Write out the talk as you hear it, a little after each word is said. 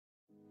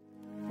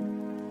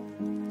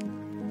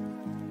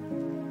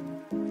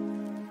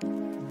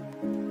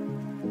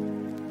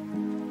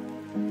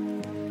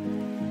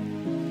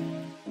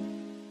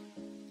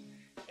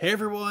Hey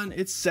everyone,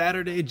 it's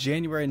Saturday,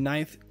 January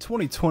 9th,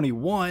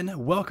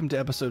 2021. Welcome to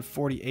episode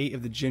 48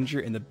 of the Ginger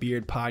and the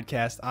Beard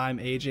podcast. I'm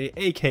AJ,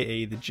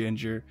 aka The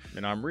Ginger.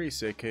 And I'm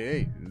Reese,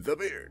 aka The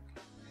Beard.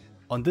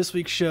 On this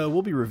week's show,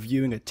 we'll be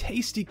reviewing a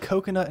tasty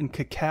coconut and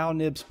cacao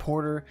nibs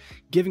porter,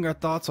 giving our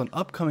thoughts on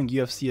upcoming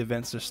UFC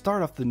events to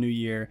start off the new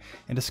year,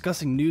 and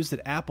discussing news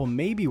that Apple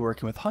may be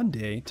working with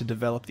Hyundai to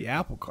develop the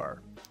Apple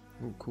Car.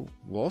 Oh, cool.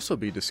 We'll also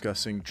be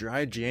discussing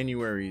Dry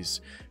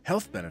January's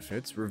health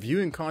benefits,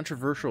 reviewing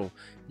controversial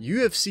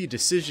UFC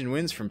decision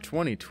wins from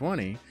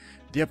 2020,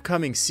 the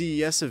upcoming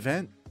CES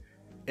event,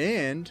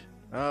 and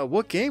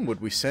what game would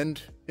we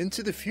send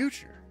into the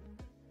future?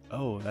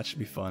 Oh, that should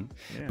be fun.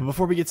 Yeah. But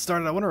before we get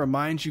started, I want to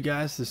remind you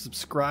guys to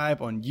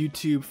subscribe on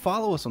YouTube,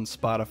 follow us on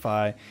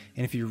Spotify,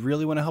 and if you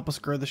really want to help us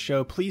grow the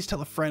show, please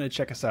tell a friend to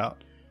check us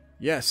out.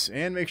 Yes,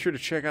 and make sure to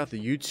check out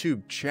the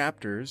YouTube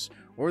chapters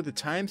or the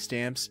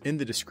timestamps in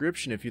the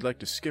description if you'd like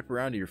to skip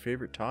around to your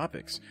favorite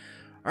topics.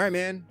 All right,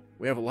 man,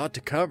 we have a lot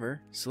to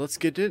cover, so let's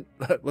get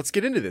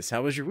into this.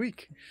 How was your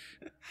week?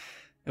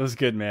 It was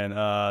good, man.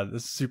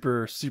 This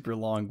super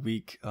long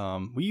week.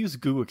 We use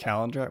Google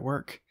Calendar at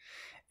work,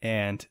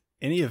 and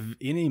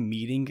any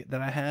meeting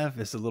that I have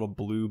is a little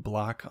blue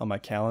block on my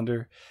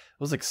calendar. It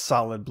was like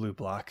solid blue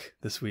block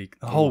this week.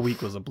 The whole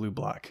week was a blue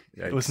block.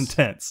 Yikes. It was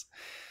intense.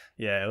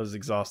 Yeah, it was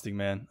exhausting,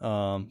 man.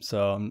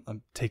 So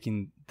I'm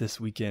taking this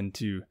weekend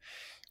to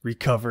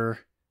recover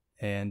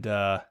and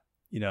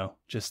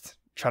just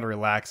try to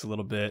relax a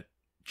little bit,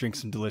 drink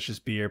some delicious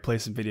beer, play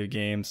some video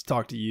games,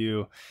 talk to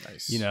you,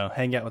 nice.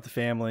 Hang out with the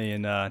family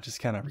and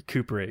just kind of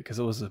recuperate because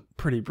it was a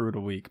pretty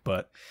brutal week,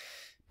 but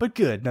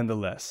good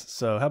nonetheless.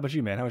 So how about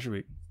you, man? How was your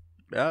week?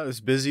 Yeah, it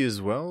was busy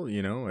as well.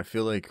 I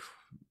feel like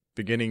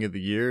beginning of the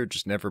year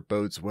just never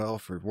bodes well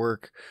for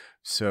work.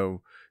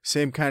 So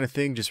same kind of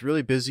thing, just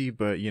really busy.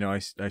 But,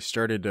 I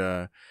started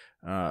a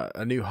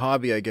new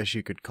hobby, I guess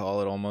you could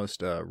call it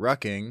almost,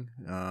 rucking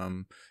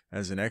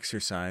as an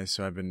exercise.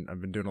 So I've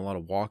been doing a lot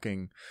of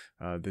walking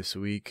this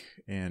week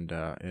and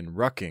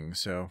rucking.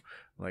 So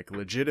like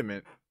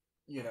legitimate,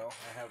 I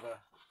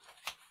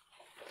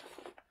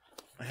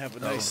have a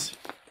nice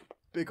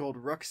big old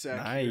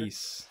rucksack.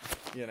 Nice.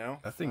 Here,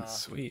 That thing's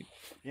sweet.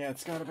 Yeah,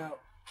 it's got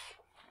about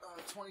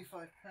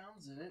 25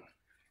 pounds in it,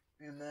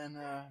 and then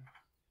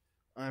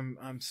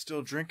I'm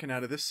still drinking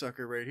out of this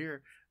sucker right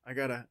here. I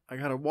got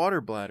a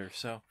water bladder,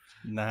 so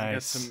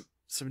nice. I got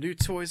some new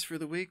toys for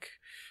the week.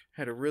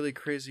 Had a really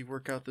crazy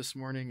workout this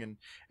morning, and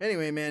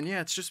anyway, man,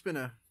 yeah, it's just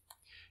been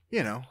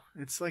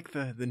it's like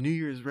the New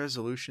Year's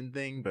resolution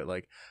thing, but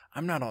like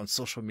I'm not on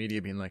social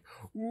media being like,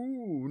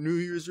 ooh, New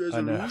Year's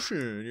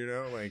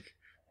resolution, like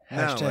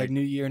hashtag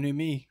New Year, New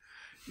Me.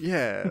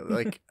 Yeah,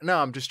 like no,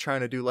 I'm just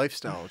trying to do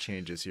lifestyle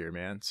changes here,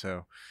 man.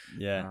 So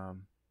yeah,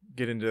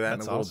 get into that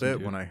in a little awesome, bit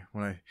dude.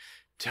 when I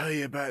tell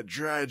you about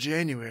Dry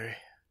January.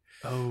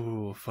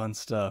 Oh, fun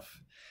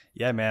stuff.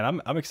 Yeah,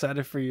 man, I'm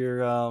excited for your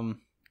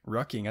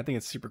rucking. I think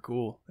it's super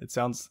cool. It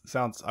sounds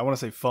I want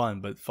to say fun,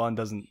 but fun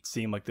doesn't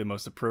seem like the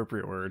most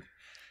appropriate word.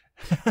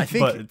 I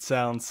think but it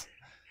sounds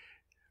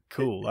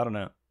cool. I don't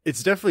know.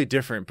 It's definitely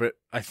different, but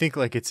I think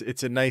like it's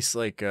a nice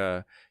like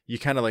you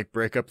kind of like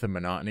break up the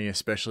monotony,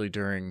 especially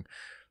during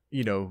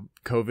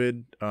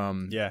COVID.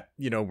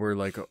 We're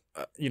like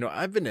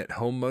I've been at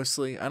home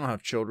mostly. I don't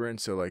have children,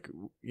 so like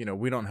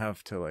we don't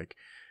have to like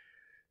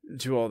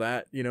do all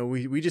that.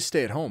 We just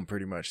stay at home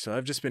pretty much. So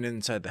I've just been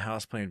inside the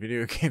house playing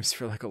video games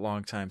for like a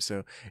long time.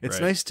 So it's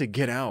nice to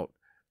get out.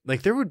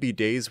 Like there would be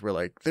days where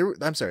like there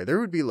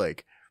would be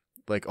like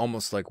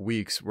almost like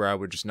weeks where I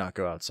would just not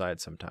go outside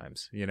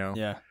sometimes.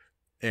 Yeah.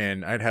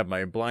 And I'd have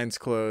my blinds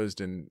closed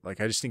and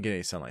like I just didn't get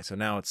any sunlight. So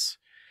now it's,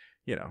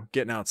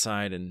 getting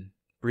outside and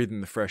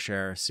breathing the fresh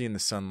air, seeing the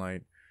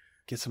sunlight.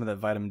 Get some of that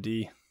vitamin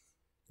D.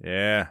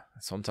 Yeah,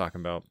 that's what I'm talking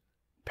about.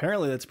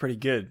 Apparently that's pretty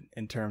good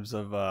in terms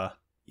of,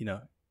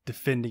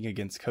 defending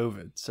against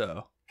COVID.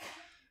 So,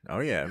 oh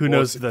yeah. Who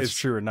knows if that's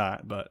true or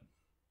not, but.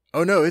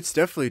 Oh no, it's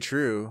definitely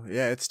true.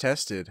 Yeah, it's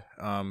tested.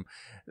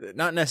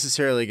 Not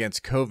necessarily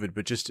against COVID,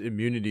 but just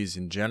immunities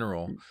in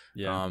general.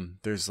 Yeah.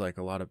 There's like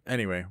a lot of,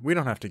 anyway, we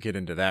don't have to get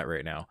into that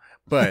right now,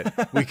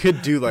 but we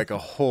could do like a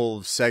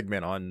whole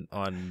segment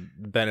on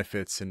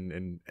benefits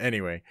and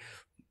anyway.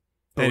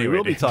 But we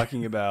will be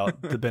talking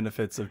about the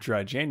benefits of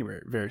Dry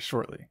January very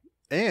shortly.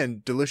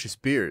 And delicious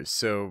beers.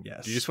 So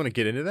yes. Do you just want to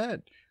get into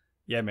that?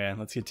 Yeah, man.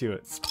 Let's get to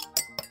it.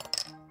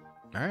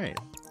 All right.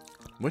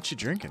 What you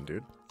drinking,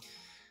 dude?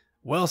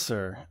 Well,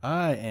 sir,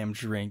 I am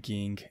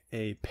drinking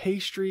a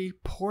pastry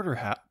porter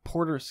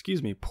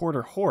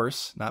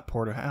horse, not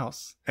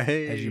porterhouse,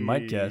 as you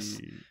might guess,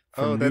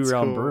 from New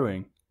Realm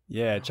Brewing.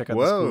 Yeah, check out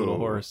this cool little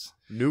horse.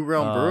 New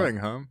Realm Brewing,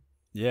 huh?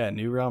 Yeah,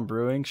 New Realm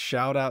Brewing.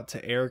 Shout out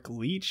to Eric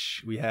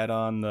Leach. We had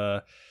on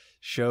the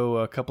show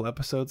a couple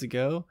episodes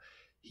ago.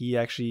 He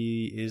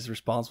actually is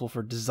responsible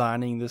for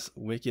designing this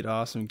wicked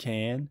awesome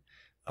can.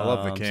 I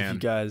love the can. So if you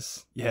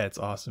guys, yeah, it's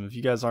awesome. If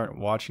you guys aren't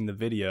watching the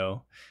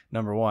video,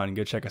 number one,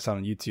 go check us out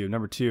on YouTube.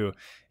 Number two,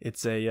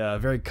 it's a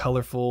very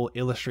colorful,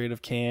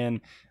 illustrative can.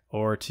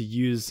 or to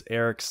use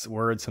Eric's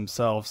words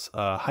himself,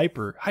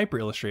 hyper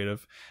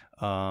illustrative.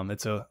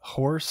 It's a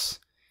horse.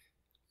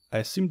 I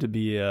assume to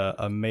be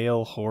a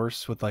male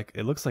horse with like,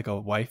 it looks like a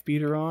wife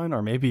beater on,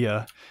 or maybe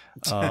I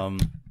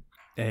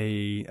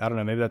don't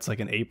know, maybe that's like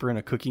an apron,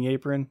 a cooking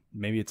apron.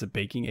 Maybe it's a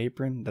baking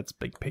apron. That's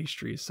big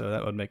pastry, so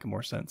that would make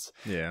more sense.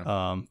 Yeah.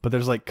 But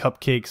there's like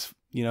cupcakes,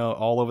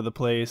 all over the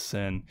place,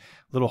 and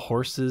little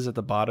horses at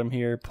the bottom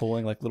here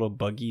pulling like little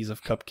buggies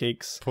of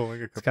cupcakes.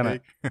 Pulling a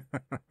cupcake.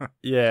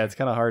 Yeah, it's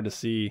kind of hard to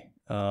see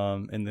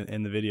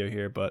in the video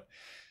here, but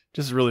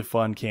just really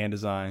fun can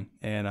design.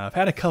 And I've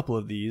had a couple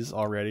of these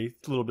already.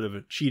 It's a little bit of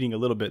a cheating a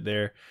little bit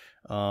there.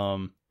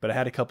 But I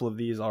had a couple of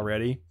these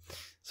already.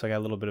 So I got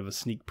a little bit of a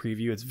sneak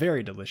preview. It's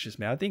very delicious,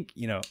 man. I think,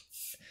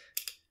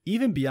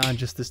 even beyond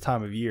just this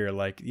time of year,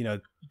 like,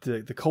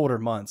 the colder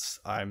months,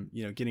 I'm,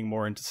 getting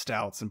more into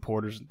stouts and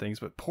porters and things.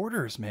 But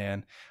porters,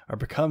 man,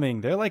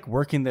 they're like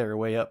working their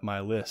way up my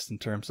list in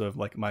terms of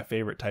like my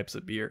favorite types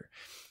of beer.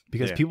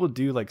 Because people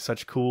do like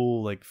such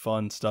cool, like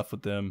fun stuff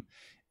with them.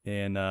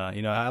 And,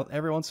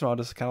 every once in a while, I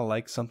just kind of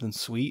like something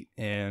sweet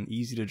and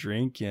easy to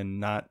drink and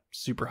not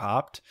super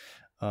hopped.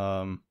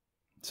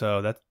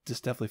 So that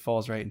just definitely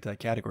falls right into that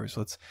category.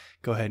 So let's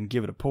go ahead and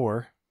give it a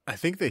pour. I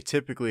think they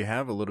typically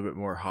have a little bit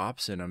more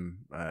hops in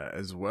them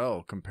as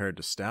well compared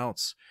to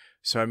stouts.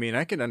 So, I mean,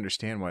 I can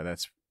understand why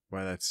that's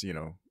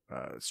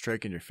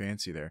striking your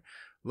fancy there.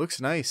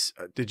 Looks nice.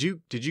 Did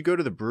you go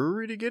to the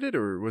brewery to get it,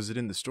 or was it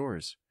in the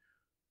stores?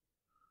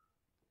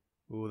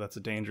 Ooh, that's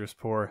a dangerous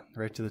pour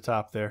right to the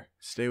top there.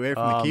 Stay away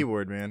from the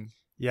keyboard, man.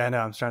 Yeah, I know.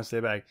 I'm trying to stay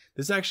back.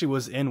 This actually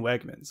was in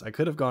Wegmans. I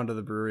could have gone to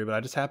the brewery, but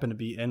I just happened to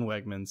be in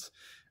Wegmans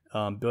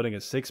building a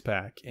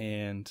 6-pack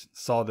and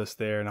saw this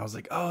there. And I was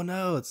like, oh,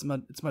 no, it's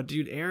my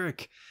dude,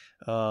 Eric.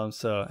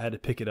 So I had to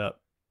pick it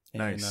up.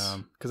 Nice.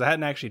 Because I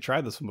hadn't actually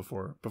tried this one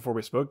before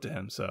we spoke to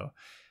him. So,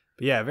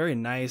 but yeah, very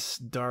nice,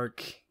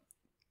 dark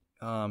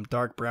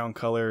brown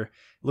color.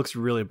 Looks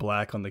really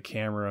black on the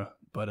camera,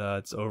 but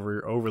it's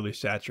overly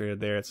saturated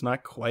there. It's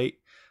not quite,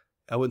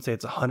 I wouldn't say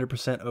it's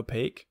 100%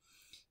 opaque,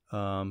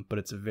 but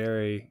it's a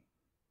very,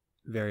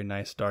 very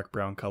nice dark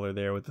brown color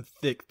there with a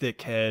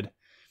thick head.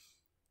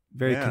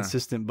 Very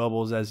consistent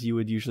bubbles, as you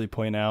would usually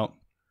point out.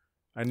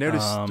 I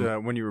noticed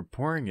when you were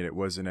pouring it, it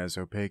wasn't as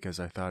opaque as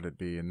I thought it'd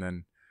be. And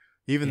then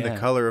even the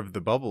color of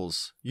the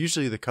bubbles,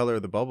 usually the color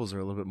of the bubbles are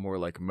a little bit more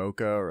like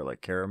mocha or like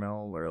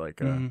caramel or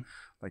like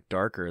like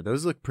darker.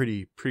 Those look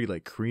pretty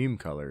like cream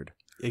colored.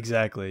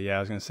 Exactly. Yeah, I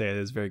was going to say it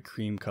is very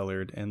cream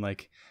colored. And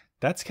like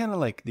that's kind of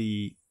like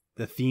the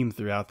theme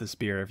throughout this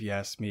beer, if you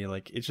ask me.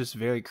 Like it's just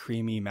very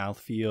creamy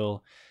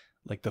mouthfeel.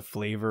 Like the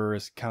flavor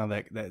is kind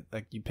of that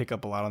like you pick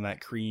up a lot on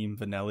that cream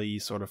vanilla-y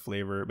sort of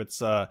flavor. But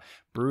it's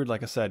brewed,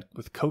 like I said,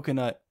 with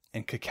coconut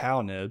and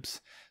cacao nibs.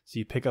 So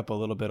you pick up a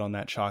little bit on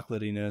that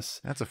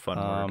chocolatiness. That's a fun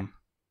word.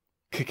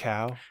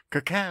 Cacao.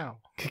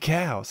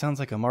 Sounds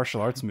like a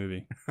martial arts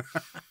movie.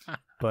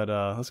 But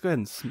let's go ahead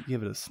and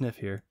give it a sniff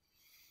here.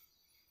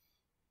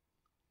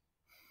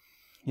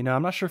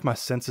 I'm not sure if my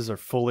senses are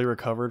fully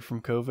recovered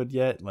from COVID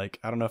yet. Like,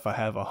 I don't know if I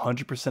have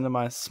 100% of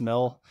my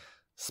smell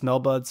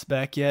buds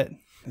back yet.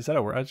 Is that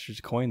a word? I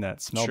should coin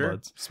that. Smell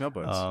buds. Smell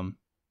buds.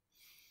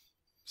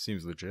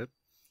 Seems legit.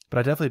 But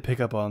I definitely pick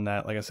up on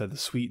that. Like I said, the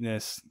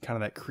sweetness, kind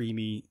of that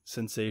creamy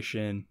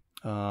sensation.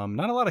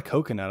 Not a lot of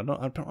coconut.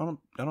 I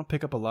don't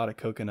pick up a lot of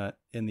coconut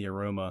in the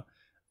aroma,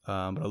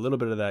 but a little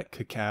bit of that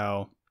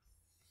cacao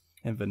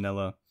and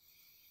vanilla.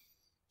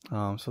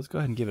 So let's go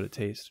ahead and give it a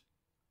taste.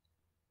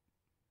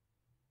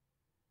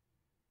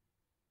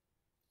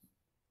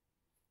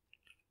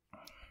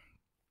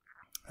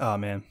 Oh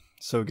man,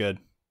 so good.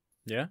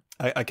 Yeah.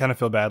 I kind of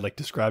feel bad like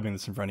describing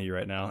this in front of you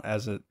right now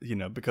as a,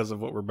 because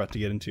of what we're about to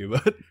get into,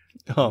 but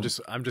I'm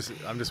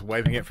just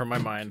wiping it from my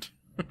mind.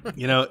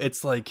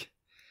 It's like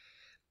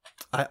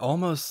I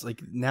almost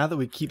like, now that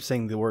we keep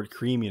saying the word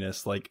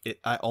creaminess, like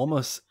I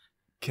almost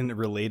can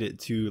relate it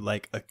to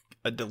like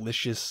a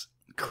delicious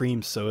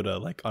cream soda,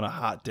 like on a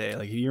hot day.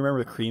 Like, you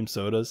remember the cream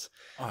sodas?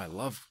 Oh, I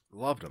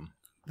loved them.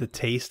 The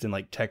taste and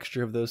like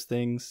texture of those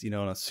things,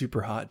 on a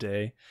super hot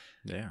day.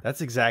 Yeah.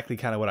 That's exactly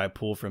kind of what I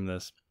pull from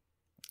this.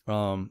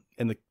 And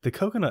the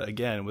coconut,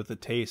 again, with the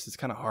taste, it's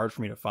kind of hard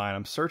for me to find.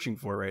 I'm searching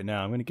for it right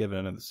now. I'm going to give it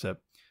another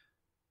sip.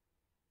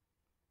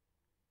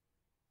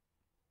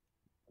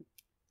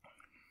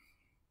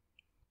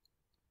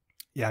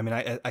 Yeah, I mean,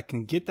 I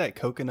can get that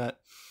coconut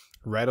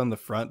right on the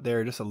front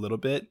there just a little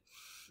bit,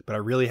 but I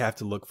really have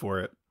to look for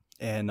it.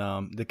 And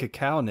the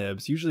cacao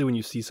nibs, usually when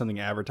you see something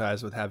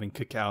advertised with having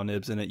cacao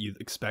nibs in it, you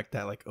expect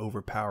that like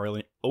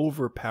overpowering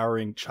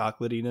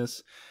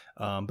chocolatiness.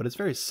 But it's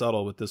very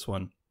subtle with this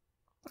one.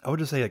 I would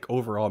just say, like,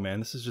 overall, man,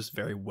 this is just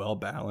very well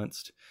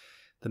balanced.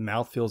 The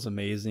mouth feels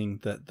amazing.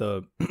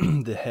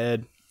 The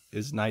head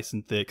is nice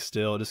and thick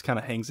still. It just kind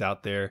of hangs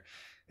out there.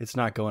 It's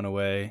not going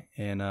away,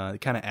 and it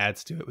kind of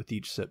adds to it with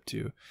each sip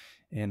too.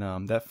 And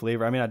that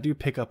flavor, I mean, I do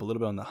pick up a little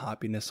bit on the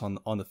hoppiness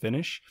on the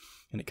finish,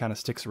 and it kind of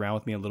sticks around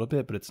with me a little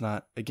bit, but it's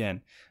not,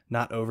 again,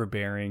 not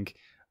overbearing,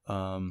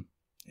 and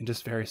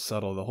just very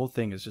subtle. The whole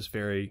thing is just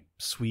very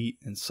sweet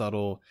and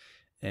subtle,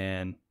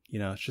 and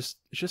it's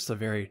just a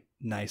very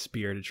nice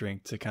beer to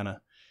drink to kind of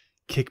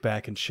kick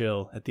back and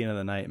chill at the end of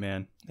the night,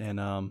 man. And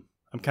I'm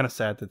kind of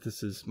sad that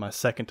this is my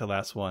second to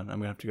last one. I'm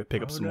gonna have to go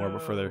pick up some more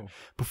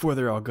before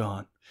they're all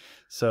gone.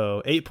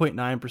 So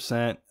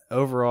 8.9%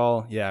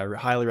 overall. Yeah, I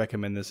highly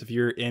recommend this. If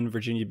you're in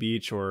Virginia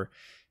Beach or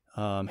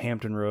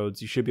Hampton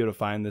Roads, you should be able to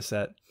find this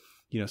at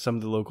some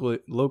of the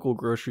local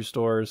grocery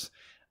stores.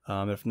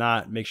 If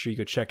not, make sure you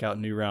go check out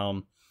New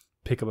Realm,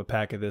 pick up a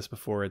pack of this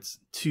before it's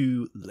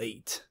too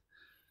late.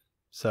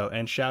 So,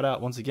 and shout out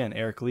once again,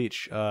 Eric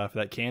Leach, for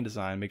that can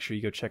design. Make sure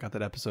you go check out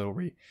that episode where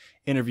we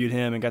interviewed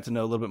him and got to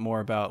know a little bit more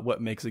about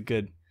what makes a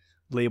good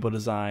label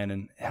design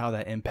and how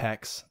that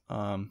impacts,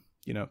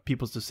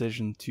 people's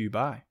decision to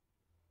buy.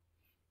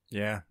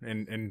 Yeah.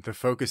 And the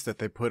focus that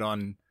they put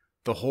on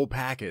the whole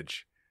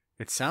package,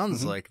 it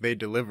sounds like they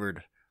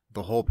delivered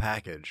the whole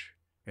package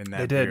in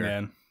that They did,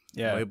 man.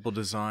 Yeah. Label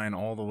design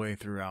all the way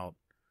throughout.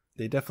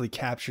 They definitely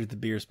captured the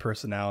beer's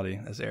personality,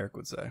 as Eric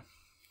would say.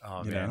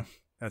 Oh, man.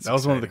 That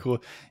was one of the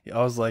cool.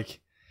 I was like,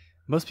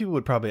 most people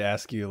would probably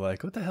ask you,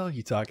 like, what the hell are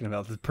you talking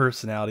about? The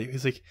personality.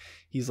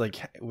 He's like,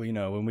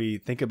 well, when we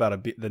think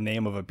about the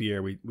name of a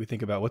beer, we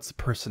think about what's the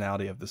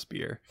personality of this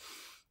beer.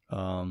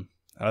 I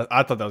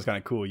thought that was kind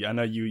of cool. I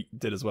know you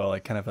did as well,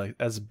 like kind of like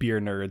as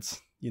beer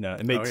nerds,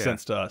 it makes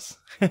sense to us.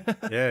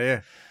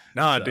 Yeah.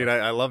 No, so, dude,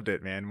 I loved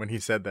it, man. When he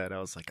said that, I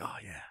was like, oh,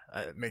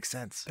 yeah, it makes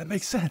sense. That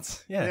makes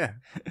sense. Yeah.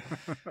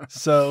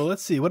 So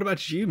let's see. What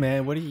about you,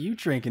 man? What are you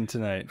drinking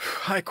tonight?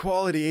 High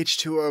quality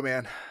H2O,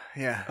 man.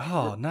 Yeah.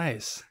 Oh,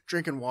 nice.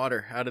 Drinking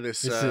water out of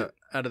this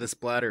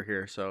bladder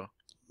here. So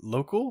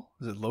local?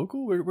 Is it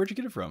local? Where'd you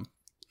get it from?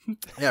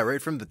 Yeah,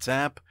 right from the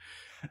tap.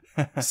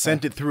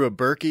 Sent it through a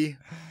Berkey,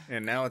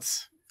 and now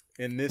it's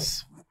in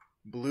this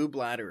blue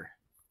bladder.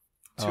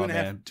 Two and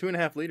a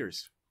half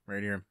liters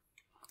right here.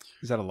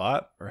 Is that a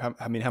lot? Or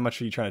how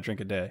much are you trying to drink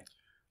a day?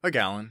 A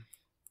gallon.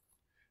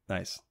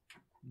 Nice.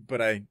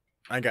 But I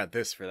got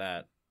this for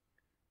that.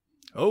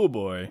 Oh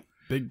boy.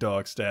 Big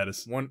dog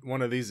status.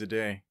 One of these a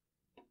day.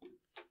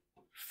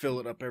 Fill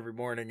it up every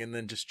morning and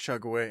then just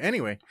chug away.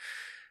 Anyway.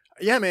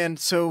 Yeah, man.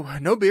 So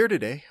no beer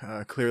today,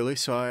 clearly.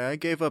 So I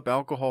gave up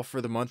alcohol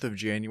for the month of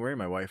January.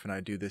 My wife and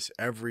I do this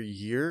every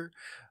year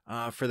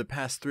for the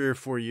past 3 or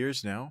 4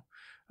 years now.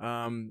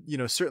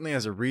 Certainly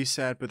as a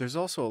reset, but there's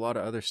also a lot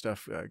of other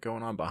stuff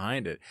going on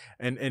behind it.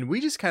 And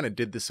we just kind of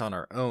did this on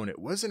our own. It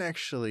wasn't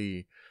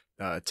actually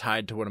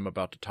tied to what I'm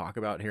about to talk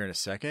about here in a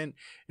second.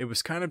 It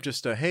was kind of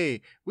just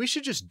hey, we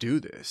should just do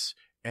this.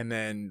 And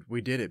then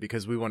we did it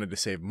because we wanted to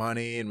save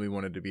money and we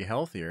wanted to be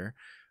healthier.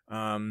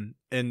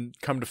 And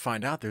come to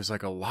find out there's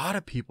like a lot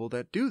of people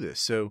that do this.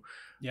 So,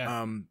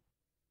 yeah.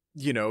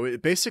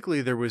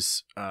 Basically there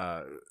was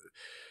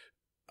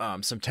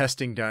some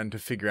testing done to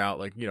figure out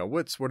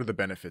what are the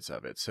benefits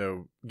of it.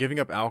 So giving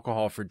up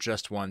alcohol for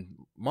just 1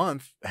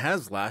 month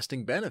has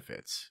lasting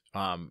benefits,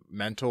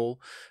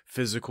 mental,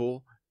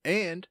 physical,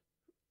 and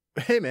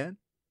hey man,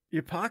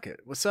 your pocket.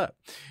 What's up?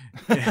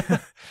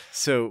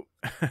 So,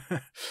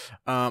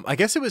 I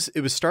guess it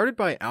was started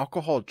by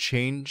Alcohol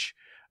Change,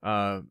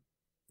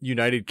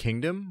 United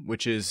Kingdom,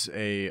 which is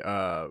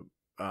a,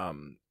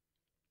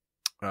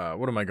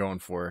 what am I going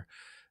for?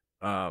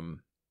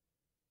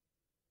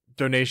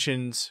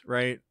 Donations,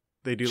 right?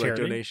 They do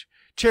charity? Like donation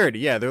charity.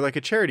 Yeah. They're like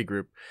a charity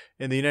group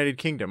in the United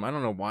Kingdom. I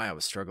don't know why I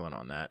was struggling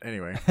on that.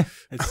 Anyway,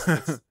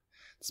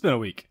 it's been a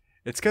week.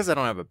 It's because I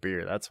don't have a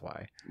beer. That's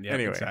why. Yeah,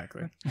 anyway.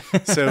 Exactly.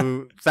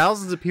 So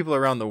thousands of people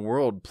around the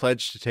world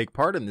pledge to take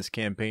part in this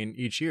campaign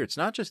each year. It's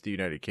not just the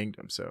United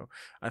Kingdom. So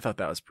I thought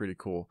that was pretty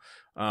cool.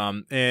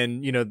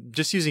 And,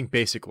 just using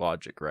basic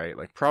logic, right?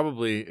 Like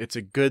probably it's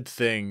a good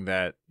thing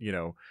that,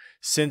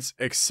 since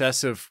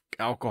excessive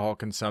alcohol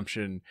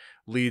consumption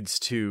leads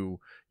to,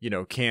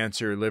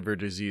 cancer, liver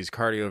disease,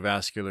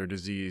 cardiovascular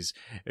disease,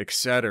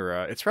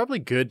 etc., it's probably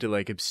good to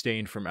like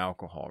abstain from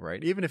alcohol,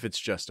 right? Even if it's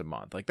just a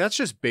month. Like that's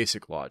just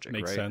basic logic,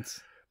 Makes right?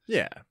 sense.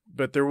 Yeah.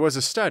 But there was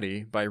a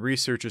study by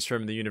researchers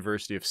from the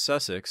University of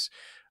Sussex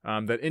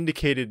that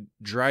indicated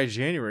dry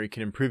January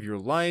can improve your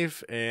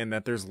life and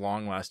that there's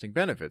long-lasting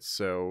benefits.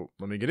 So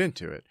let me get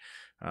into it.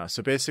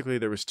 So basically,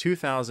 there was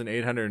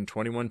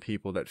 2,821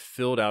 people that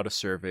filled out a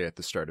survey at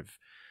the start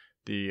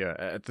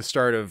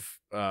of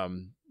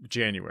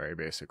January.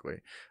 Basically,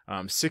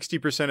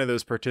 60% of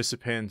those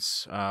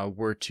participants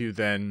were to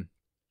then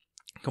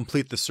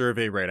complete the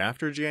survey right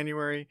after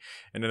January,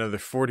 and another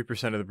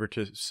 40% of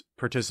the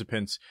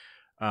participants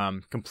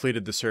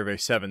completed the survey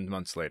 7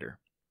 months later.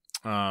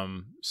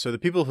 So the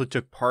people who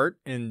took part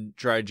in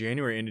dry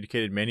January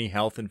indicated many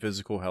health and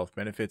physical health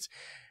benefits,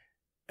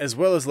 as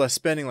well as less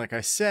spending, like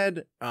I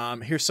said.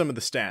 Here's some of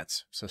the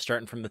stats. So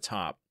starting from the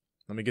top,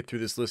 let me get through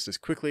this list as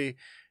quickly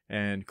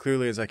and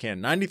clearly as I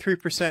can.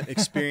 93%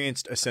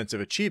 experienced a sense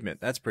of achievement.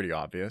 That's pretty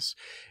obvious.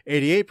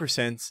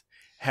 88%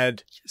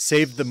 had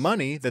saved the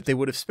money that they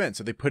would have spent.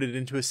 So they put it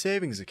into a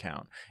savings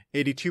account.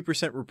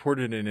 82%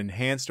 reported an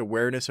enhanced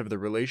awareness of the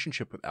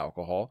relationship with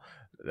alcohol.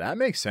 That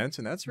makes sense,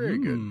 and that's very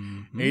good.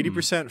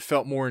 80%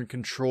 felt more in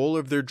control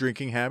of their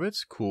drinking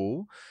habits.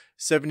 Cool.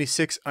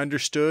 76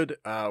 understood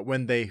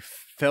when they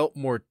felt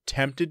more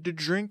tempted to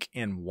drink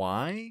and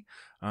why.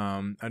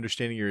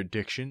 Understanding your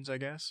addictions, I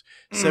guess.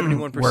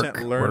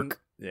 71% learned.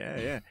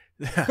 Yeah.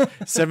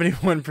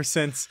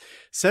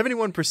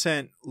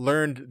 71%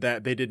 learned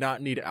that they did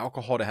not need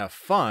alcohol to have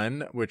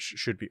fun, which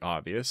should be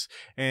obvious.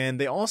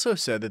 And they also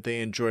said that they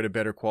enjoyed a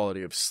better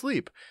quality of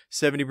sleep.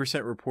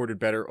 70% reported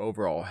better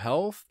overall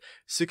health.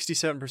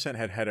 67%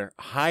 had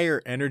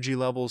higher energy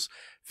levels.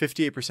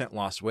 58%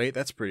 lost weight.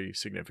 That's pretty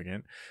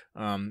significant.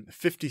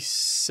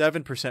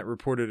 57%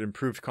 reported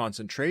improved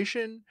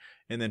concentration.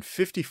 And then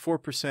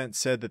 54%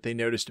 said that they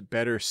noticed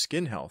better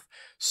skin health.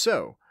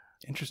 So,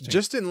 interesting.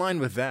 Just in line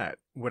with that,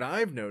 what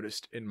I've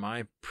noticed in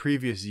my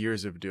previous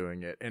years of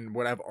doing it, and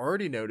what I've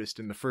already noticed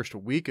in the first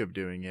week of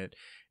doing it,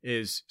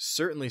 is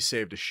certainly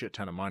saved a shit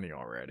ton of money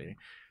already.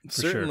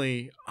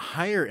 Certainly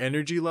higher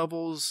energy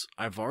levels.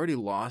 I've already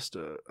lost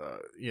a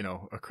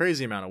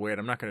crazy amount of weight.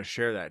 I'm not going to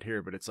share that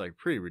here, but it's like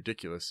pretty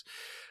ridiculous.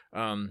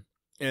 And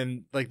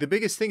like the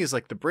biggest thing is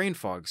like the brain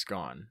fog's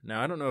gone.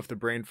 Now, I don't know if the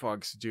brain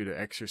fog's due to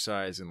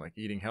exercise and like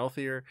eating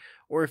healthier,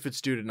 or if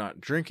it's due to not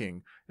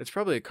drinking. It's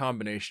probably a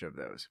combination of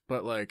those.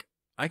 But like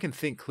I can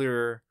think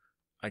clearer.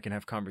 I can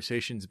have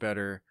conversations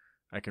better.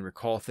 I can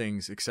recall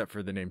things except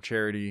for the name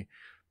Charity.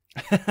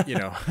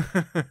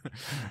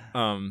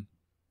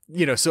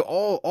 So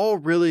all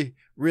really,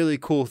 really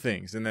cool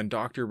things. And then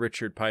Dr.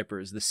 Richard Piper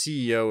is the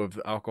CEO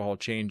of Alcohol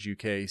Change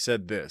UK,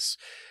 said this.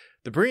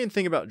 The brilliant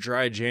thing about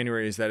dry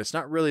January is that it's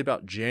not really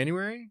about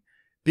January.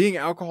 Being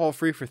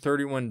alcohol-free for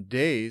 31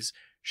 days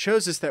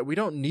shows us that we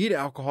don't need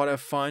alcohol to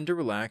have fun, to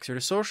relax, or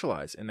to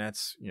socialize. And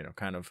that's,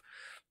 kind of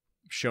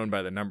shown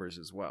by the numbers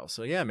as well.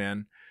 So yeah,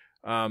 man,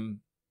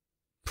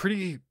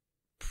 pretty,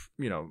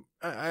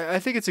 I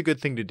think it's a good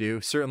thing to do.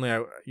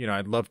 Certainly,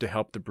 I'd love to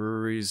help the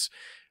breweries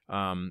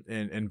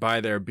and buy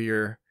their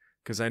beer,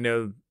 because I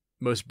know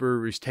most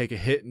breweries take a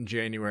hit in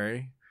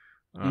January.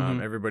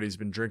 Everybody's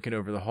been drinking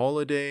over the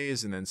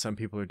holidays, and then some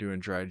people are doing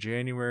dry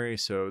January,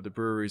 so the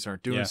breweries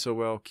aren't doing so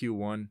well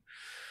Q1.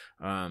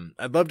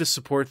 I'd love to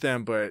support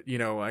them, but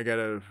I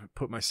gotta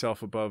put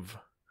myself above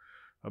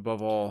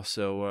all.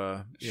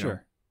 So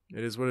sure,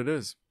 it is what it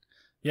is.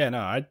 Yeah, no,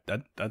 I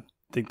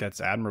think that's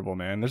admirable,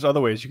 man. There's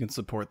other ways you can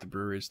support the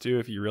breweries too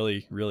if you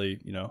really, really,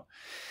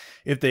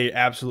 if they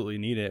absolutely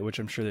need it, which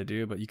I'm sure they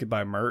do. But you could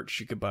buy merch,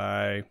 you could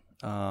buy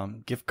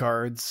gift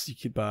cards, you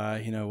could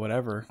buy,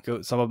 whatever.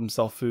 Some of them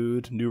sell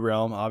food. New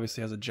Realm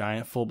obviously has a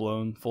giant,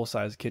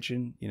 full-size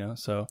kitchen,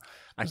 so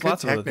I could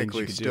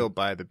technically still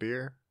buy the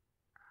beer.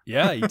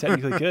 Yeah, you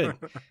technically could.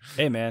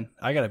 Hey, man,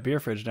 I got a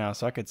beer fridge now,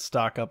 so I could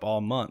stock up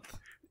all month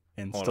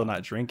and still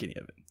not drink any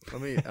of it.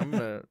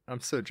 I'm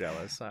so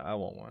jealous. I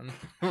want one.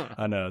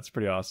 I know, it's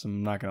pretty awesome.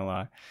 I'm not gonna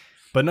lie,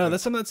 but no,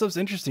 some of that stuff's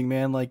interesting,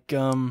 man. Like,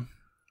 I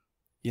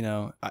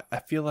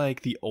feel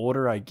like the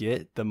older I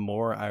get, the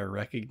more I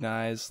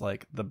recognize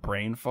like the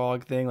brain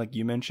fog thing, like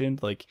you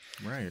mentioned. Like,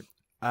 right.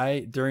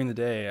 I, during the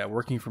day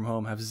working from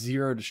home, have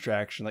zero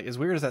distraction. Like, as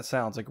weird as that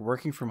sounds, like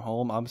working from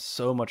home, I'm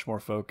so much more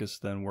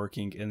focused than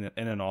working in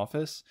an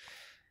office.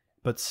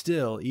 But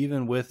still,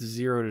 even with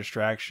zero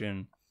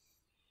distraction,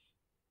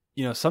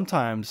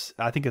 sometimes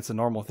I think it's a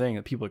normal thing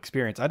that people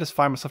experience. I just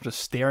find myself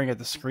just staring at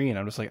the screen.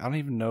 I'm just like, I don't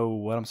even know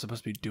what I'm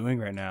supposed to be doing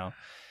right now.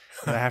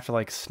 And I have to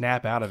like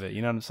snap out of it.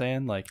 You know what I'm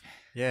saying? Like,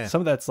 yeah, some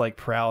of that's like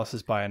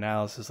paralysis by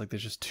analysis. Like,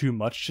 there's just too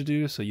much to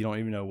do, so you don't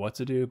even know what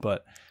to do.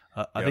 But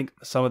I think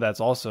some of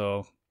that's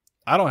also,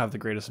 I don't have the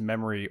greatest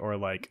memory or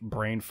like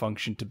brain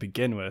function to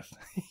begin with,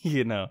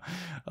 And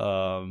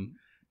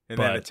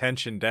then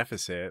attention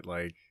deficit,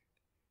 like,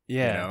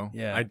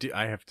 I do.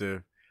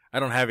 I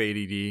don't have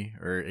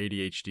ADD or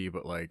ADHD,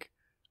 but like,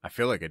 I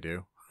feel like I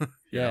do.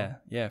 Yeah,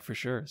 for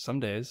sure. Some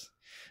days.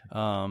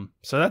 So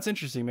that's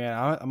interesting,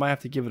 man. I might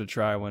have to give it a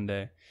try one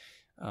day.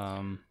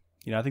 I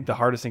think the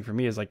hardest thing for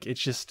me is like,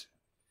 it's just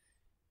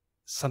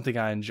something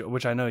I enjoy,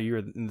 which I know you're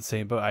in the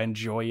same boat. I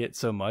enjoy it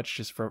so much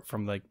just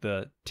from like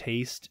the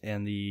taste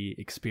and the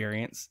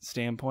experience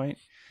standpoint.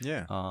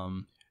 Yeah.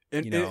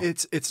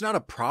 It's not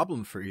a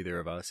problem for either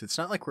of us. It's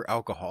not like we're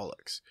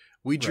alcoholics.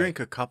 We drink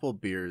a couple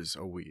beers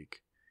a week,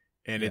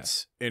 and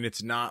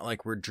it's not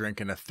like we're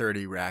drinking a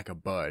 30 rack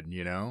of Bud,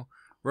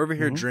 We're over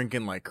here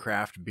drinking like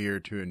craft beer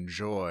to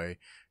enjoy,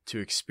 to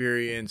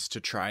experience,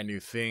 to try new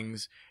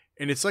things.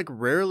 And it's like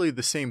rarely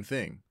the same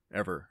thing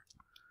ever.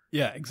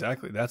 Yeah,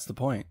 exactly. That's the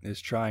point,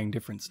 is trying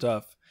different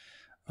stuff.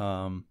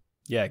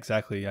 Yeah,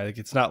 exactly. I think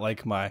it's not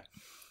like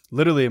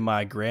literally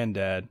my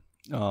granddad,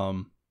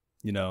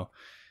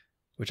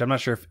 which I'm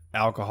not sure if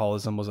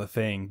alcoholism was a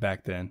thing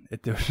back then.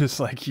 It was just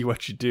like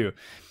what you do.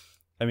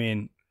 I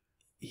mean,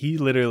 he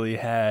literally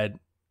had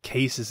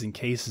cases and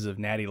cases of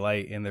Natty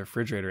Light in the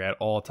refrigerator at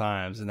all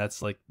times, and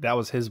that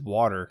was his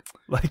water.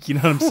 Like, you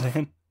know what I'm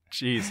saying?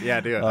 Jeez,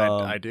 yeah, dude,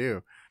 I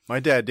do. My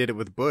dad did it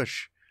with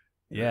Bush.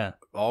 Yeah.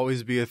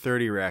 Always be a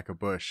 30 rack of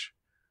Busch.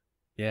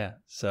 Yeah.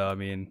 So, I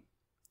mean,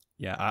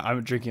 yeah,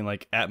 I'm drinking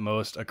like at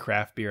most a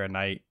craft beer a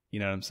night. You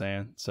know what I'm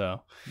saying?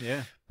 So,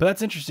 yeah. But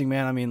that's interesting,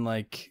 man. I mean,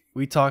 like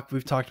we've talked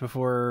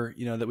before,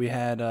 you know, that we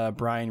had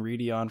Brian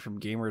Reedy on from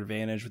Gamer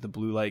Advantage with the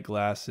blue light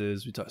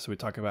glasses. We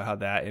talk about how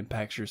that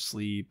impacts your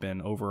sleep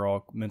and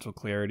overall mental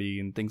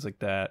clarity and things like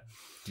that.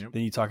 Yep.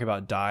 Then you talk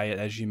about diet,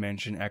 as you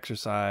mentioned,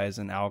 exercise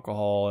and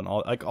alcohol and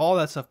all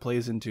that stuff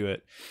plays into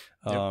it.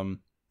 Yep.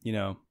 You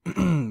know,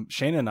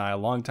 Shane and I a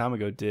long time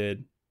ago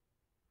did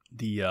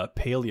the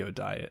paleo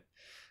diet.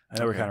 I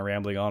know we're kind of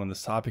rambling on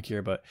this topic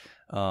here, but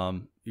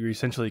you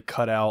essentially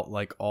cut out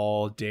like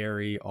all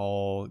dairy,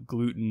 all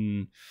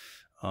gluten.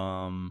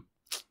 I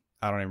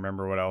don't even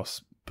remember what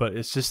else, but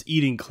it's just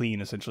eating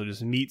clean, essentially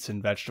just meats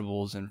and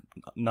vegetables and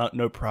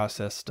no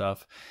processed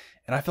stuff.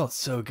 And I felt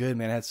so good,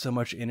 man. I had so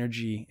much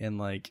energy and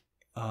like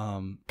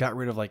got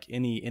rid of like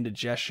any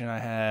indigestion I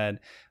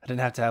had. I didn't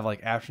have to have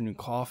like afternoon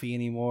coffee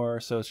anymore.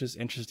 So it's just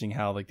interesting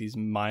how like these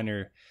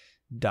minor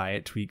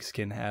diet tweaks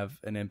can have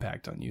an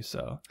impact on you.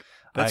 So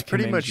that's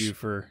pretty much you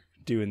for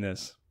doing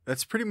this.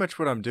 That's pretty much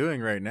what I'm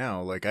doing right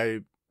now. Like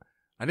I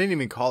didn't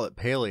even call it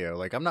paleo.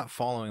 Like I'm not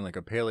following like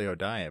a paleo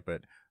diet,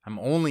 but I'm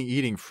only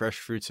eating fresh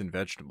fruits and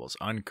vegetables,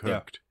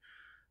 uncooked.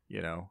 Yeah.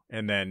 You know,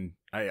 and then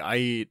I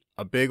eat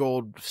a big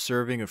old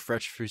serving of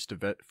fresh fruits and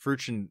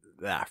vegetables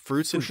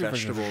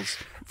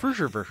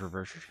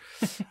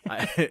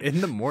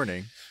in the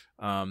morning.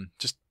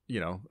 Just you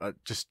know,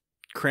 just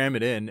cram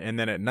it in, and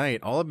then at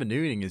night, all I've been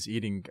doing is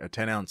eating a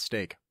 10-ounce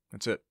steak.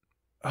 That's it.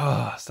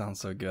 Oh, sounds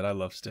so good. I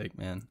love steak,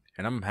 man.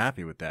 And I'm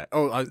happy with that.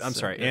 Oh, I'm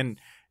sorry. Good.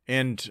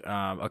 And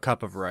a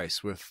cup of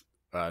rice with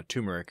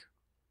turmeric.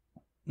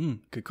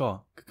 Good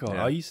call. Good call.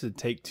 Yeah. I used to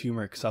take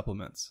turmeric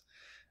supplements,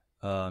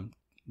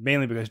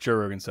 mainly because Joe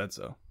Rogan said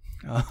so.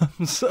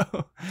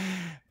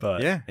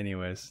 But yeah.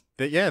 Anyways.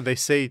 They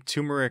say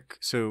turmeric.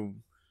 So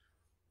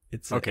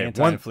it's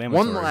anti-inflammatory.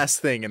 One last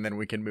thing, and then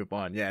we can move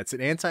on. Yeah, it's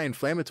an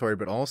anti-inflammatory,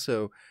 but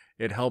also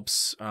it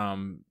helps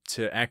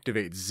to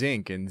activate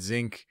zinc, and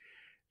zinc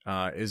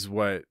is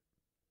what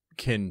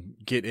can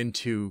get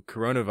into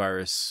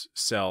coronavirus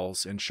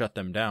cells and shut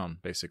them down,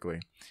 basically.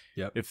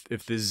 Yep.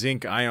 If the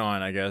zinc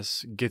ion, I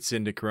guess, gets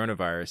into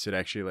coronavirus, it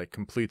actually like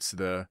completes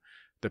the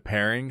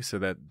pairing so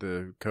that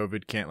the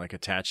COVID can't like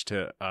attach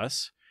to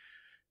us.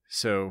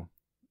 So,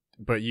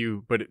 but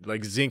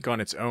like zinc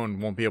on its own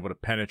won't be able to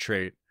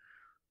penetrate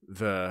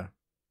the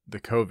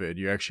COVID.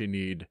 You actually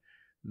need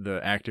the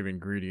active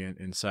ingredient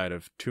inside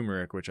of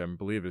turmeric, which I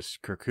believe is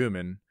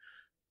curcumin,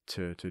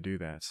 to do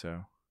that.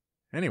 So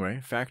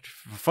anyway,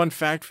 fun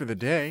fact for the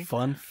day.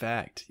 Fun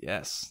fact,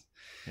 yes.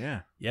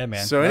 Yeah. Yeah,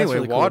 man. So anyway,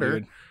 really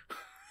water.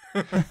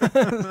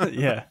 Cool,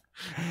 yeah.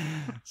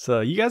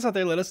 So you guys out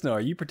there, let us know.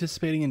 Are you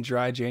participating in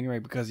Dry January?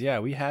 Because yeah,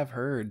 we have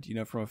heard, you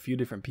know, from a few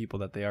different people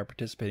that they are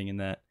participating in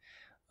that.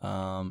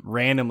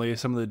 Randomly,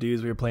 some of the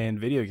dudes we were playing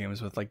video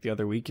games with like the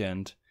other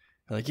weekend,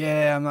 they're like,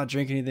 yeah, I'm not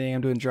drinking anything.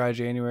 I'm doing Dry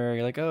January.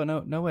 You're like, oh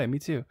no way, me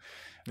too.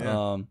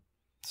 Yeah.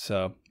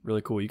 So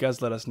really cool. You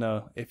guys let us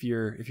know if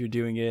you're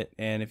doing it,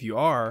 and if you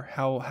are,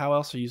 how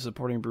else are you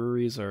supporting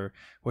breweries, or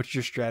what's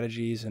your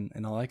strategies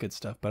and all that good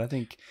stuff. But I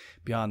think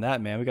beyond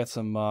that, man, we got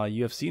some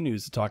UFC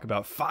news to talk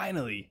about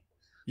finally.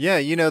 Yeah,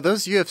 you know,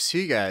 those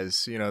UFC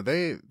guys, you know,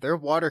 their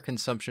water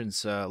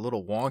consumption's a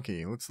little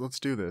wonky. Let's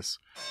do this.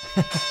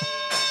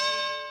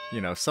 You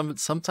know,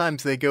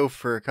 sometimes they go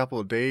for a couple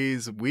of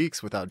days,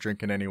 weeks without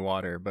drinking any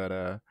water, but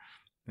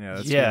yeah,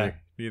 that's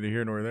neither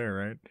here nor there,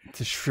 right?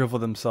 To shrivel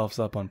themselves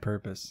up on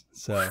purpose.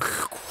 So,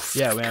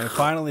 yeah, man,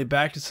 finally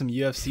back to some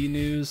UFC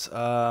news.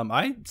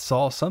 I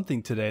saw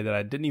something today that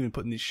I didn't even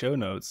put in these show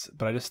notes,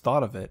 but I just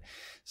thought of it.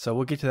 So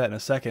we'll get to that in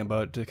a second.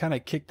 But to kind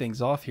of kick things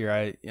off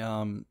here,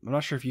 I'm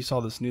not sure if you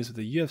saw this news, but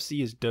the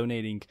UFC is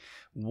donating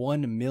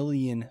 $1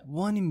 million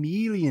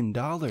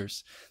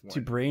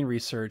to brain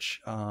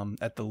research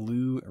at the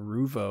Lou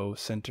Ruvo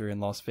Center in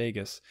Las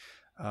Vegas.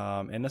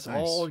 And that's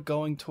all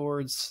going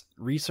towards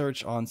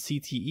research on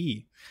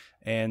CTE.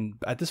 And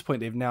at this point,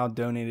 they've now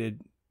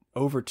donated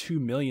over $2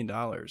 million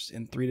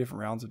in 3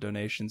 different rounds of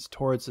donations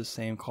towards the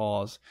same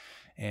cause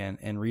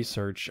and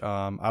research.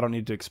 I don't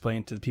need to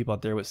explain to the people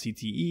out there what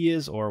CTE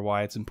is or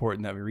why it's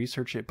important that we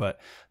research it, but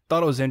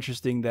thought it was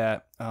interesting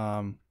that,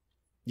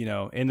 you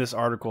know, in this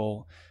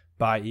article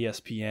by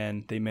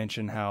ESPN, they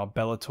mention how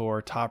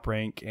Bellator, Top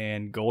Rank,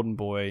 and Golden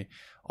Boy,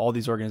 all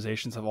these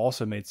organizations have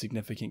also made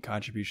significant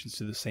contributions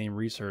to the same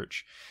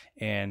research.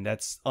 And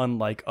that's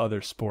unlike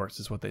other sports,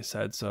 is what they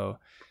said. So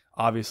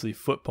obviously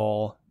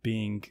football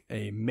being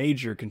a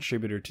major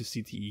contributor to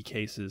CTE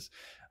cases.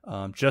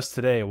 Just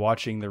today,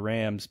 watching the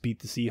Rams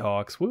beat the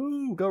Seahawks.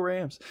 Woo, go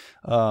Rams.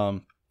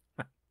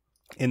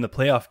 In the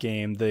playoff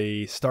game,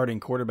 the starting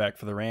quarterback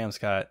for the Rams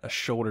got a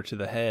shoulder to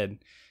the head.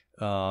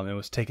 It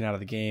was taken out of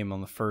the game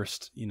on the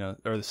first,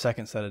 or the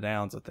second set of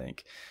downs, I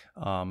think.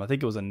 I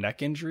think it was a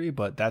neck injury,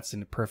 but that's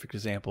a perfect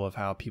example of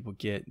how people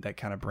get that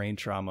kind of brain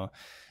trauma.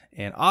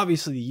 And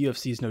obviously the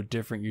UFC is no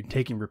different. You're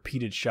taking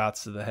repeated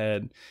shots to the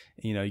head.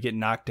 You know, you get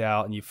knocked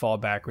out and you fall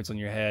backwards on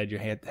your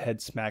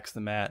head smacks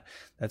the mat.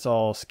 That's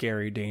all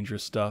scary,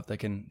 dangerous stuff that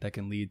can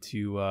lead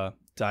to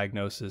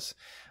diagnosis.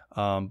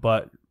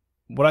 But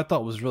what I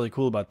thought was really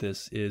cool about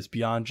this is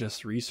beyond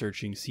just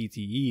researching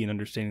CTE and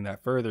understanding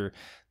that further,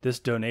 this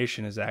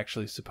donation is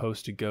actually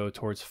supposed to go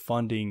towards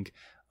funding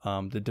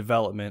the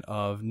development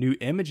of new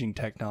imaging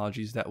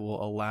technologies that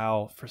will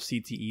allow for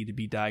CTE to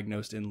be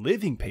diagnosed in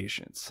living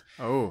patients.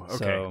 Oh, okay.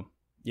 So,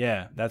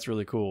 yeah, that's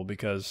really cool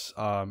because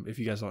if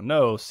you guys don't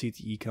know,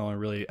 CTE can only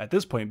really, at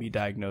this point, be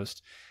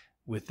diagnosed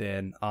with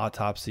an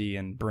autopsy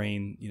and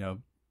brain, you know,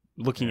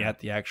 looking at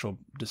the actual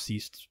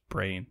deceased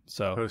brain.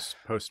 So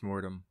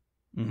post-mortem.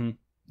 Mm-hmm.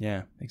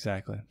 Yeah,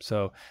 exactly.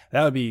 So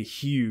that would be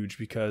huge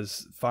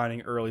because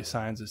finding early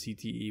signs of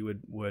CTE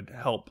would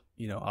help,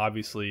 you know,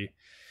 obviously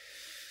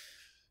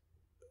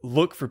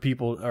look for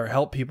people or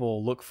help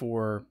people look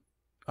for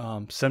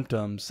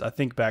symptoms. I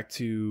think back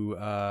to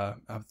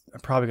I'm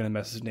probably going to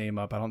mess his name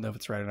up. I don't know if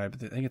it's right or not,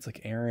 but I think it's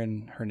like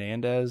Aaron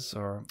Hernandez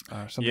or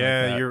something like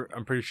that. Yeah,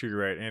 I'm pretty sure you're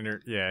right.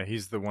 And yeah,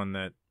 he's the one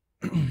that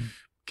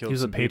killed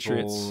some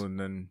Patriots people and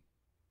then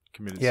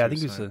committed suicide. I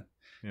think he was a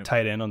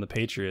tight end on the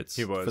Patriots.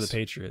 He was. For the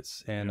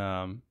Patriots.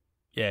 And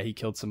he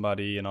killed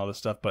somebody and all this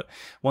stuff. But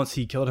once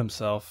he killed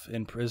himself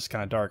in prison, it's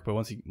kind of dark, but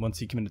once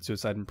he committed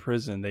suicide in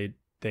prison,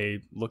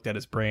 they looked at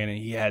his brain and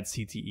he had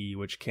CTE,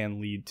 which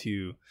can lead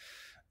to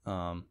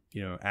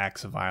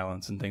acts of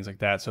violence and things like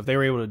that. So if they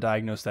were able to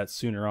diagnose that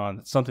sooner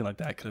on, something like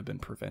that could have been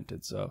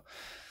prevented. So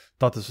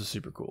thought this was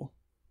super cool.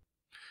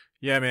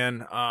 Yeah,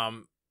 man.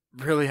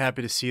 Really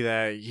happy to see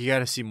that. You got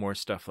to see more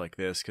stuff like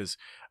this because,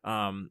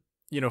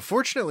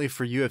 fortunately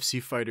for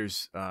UFC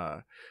fighters,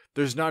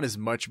 there's not as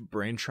much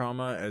brain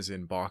trauma as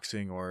in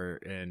boxing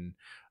or in,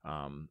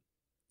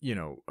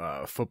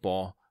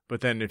 football. But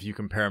then if you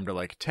compare them to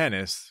like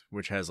tennis,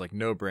 which has like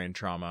no brain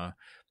trauma,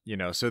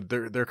 so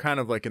they're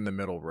kind of like in the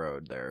middle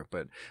road there.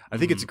 But I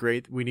think it's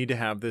great. We need to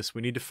have this.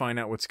 We need to find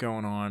out what's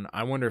going on.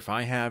 I wonder if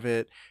I have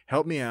it.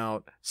 Help me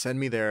out. Send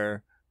me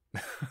there.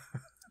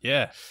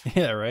 Yeah,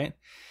 right.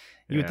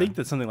 You would think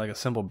that something like a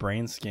simple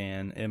brain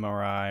scan,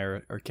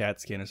 MRI or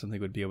CAT scan or something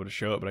would be able to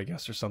show it, but I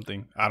guess there's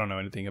something. I don't know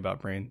anything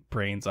about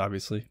brains,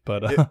 obviously,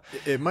 but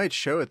it might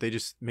show it. They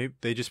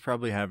just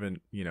probably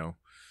haven't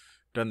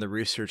done the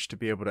research to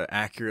be able to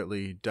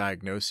accurately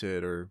diagnose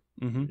it or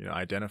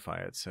identify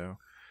it. So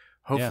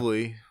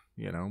hopefully,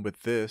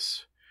 with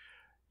this,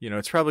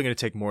 it's probably going to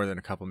take more than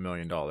a couple $1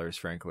 million,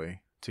 frankly,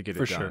 to get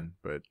it done. Sure.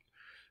 But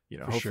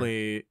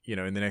hopefully,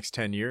 in the next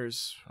 10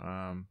 years,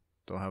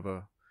 they'll have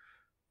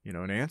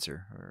an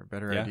answer or a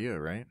better idea,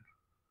 right?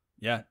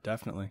 Yeah,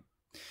 definitely.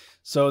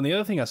 So, and the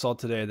other thing I saw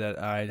today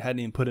that I hadn't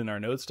even put in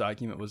our notes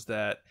document was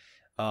that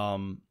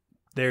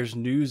there's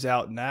news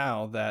out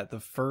now that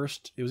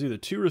it was either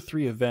 2 or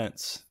 3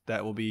 events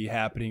that will be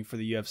happening for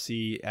the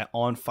UFC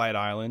on Fight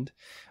Island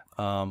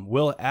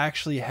will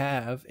actually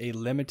have a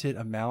limited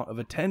amount of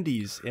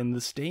attendees in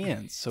the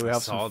stands. So we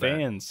have some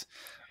fans.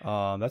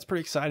 That's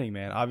pretty exciting,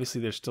 man.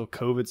 Obviously, there's still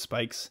COVID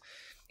spikes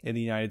in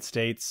the United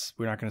States.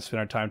 We're not going to spend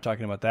our time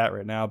talking about that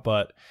right now,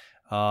 but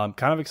kind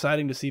of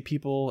exciting to see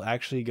people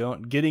actually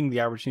getting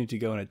the opportunity to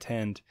go and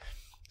attend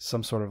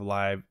some sort of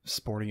live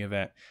sporting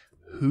event.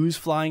 Who's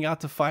flying out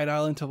to Fight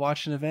Island to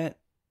watch an event?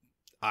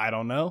 I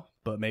don't know,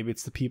 but maybe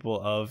it's the people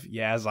of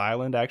Yaz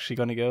Island actually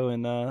going to go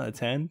and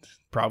attend.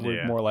 Probably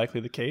more likely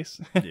the case.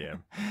 Yeah,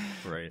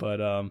 right.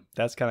 But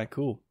that's kind of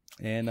cool.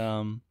 And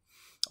on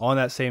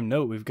that same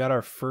note, we've got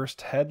our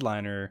first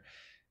headliner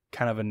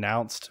kind of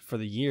announced for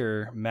the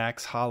year,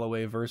 Max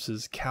Holloway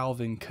versus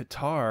Calvin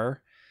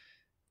Kattar.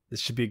 This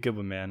should be a good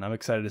one, man. I'm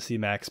excited to see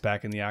Max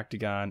back in the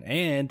octagon,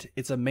 and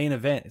it's a main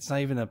event. It's not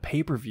even a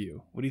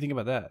pay-per-view. What do you think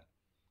about that?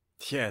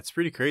 Yeah, it's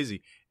pretty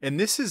crazy. And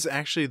this is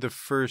actually the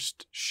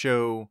first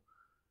show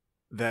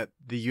that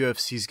the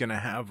UFC is going to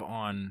have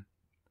on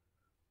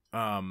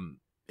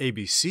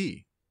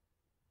ABC.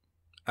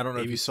 I don't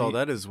know if you saw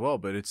that as well,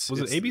 but it's it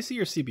ABC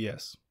or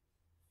CBS?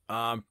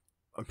 I'm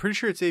pretty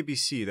sure it's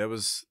ABC. That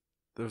was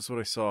what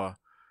I saw.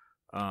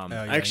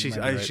 I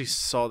actually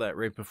saw that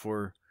right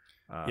before.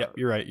 Yeah,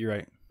 you're right.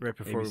 Right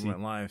before ABC. We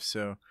went live.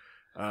 So,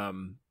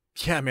 man,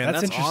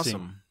 that's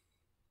awesome.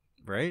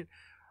 Right?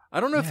 I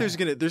don't know if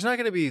there's not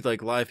gonna be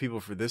like live people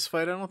for this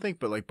fight. I don't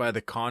think, but like by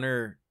the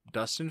Conor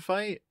Dustin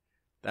fight,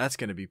 that's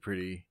gonna be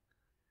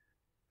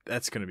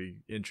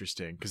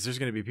interesting because there's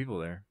gonna be people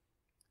there.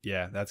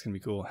 Yeah, that's gonna be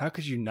cool. How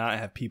could you not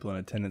have people in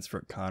attendance for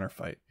a Conor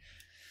fight?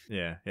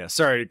 Yeah.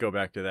 Sorry to go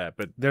back to that,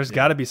 but there's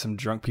got to be some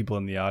drunk people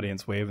in the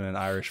audience waving an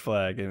Irish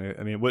flag. I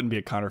mean, it wouldn't be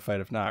a Conor fight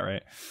if not,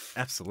 right?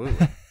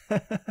 Absolutely.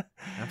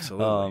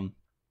 Absolutely.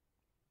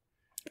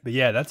 But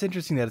yeah, that's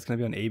interesting that it's going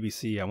to be on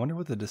ABC. I wonder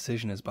what the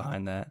decision is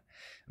behind that.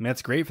 I mean,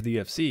 that's great for the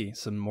UFC.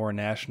 Some more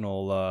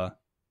national.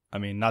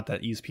 Not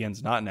that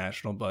ESPN's not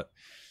national, but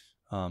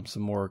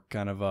some more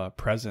kind of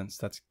presence.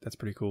 That's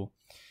pretty cool.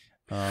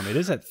 It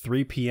is at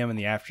 3 p.m. in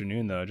the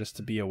afternoon, though, just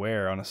to be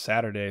aware. On a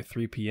Saturday,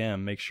 3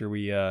 p.m. Make sure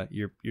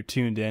you're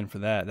tuned in for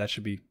that. That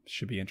should be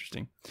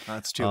interesting.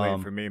 That's too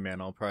late for me,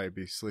 man. I'll probably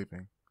be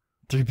sleeping.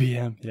 3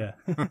 p.m. Yeah.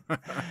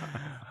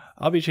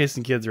 I'll be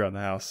chasing kids around the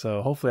house,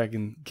 so hopefully I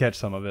can catch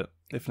some of it.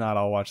 If not,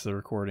 I'll watch the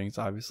recordings,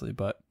 obviously.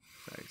 But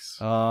nice.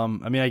 I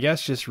mean, I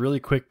guess just really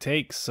quick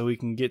takes so we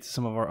can get to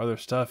some of our other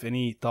stuff.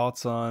 Any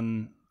thoughts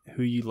on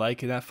who you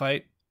like in that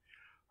fight?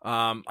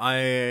 I'm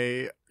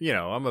a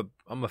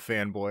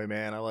fanboy,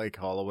 man. I like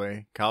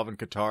Holloway. Calvin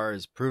Kattar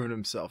has proven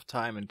himself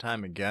time and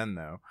time again,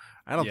 though.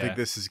 I don't think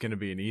this is going to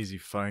be an easy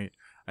fight.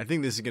 I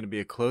think this is going to be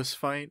a close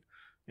fight,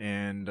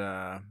 and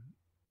my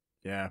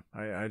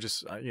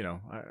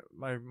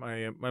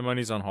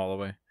money's on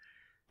Holloway.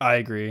 I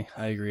agree.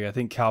 I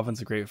think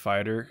Calvin's a great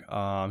fighter.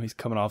 He's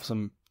coming off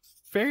some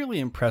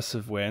fairly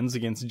impressive wins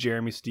against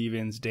Jeremy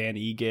Stephens, Dan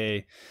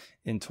Ige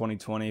in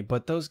 2020.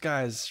 But those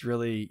guys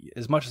really,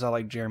 as much as I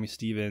like Jeremy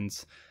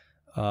Stephens,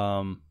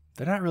 they're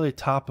not really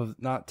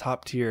not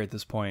top tier at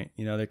this point.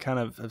 You know, they kind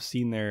of have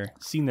seen their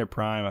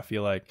prime, I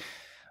feel like.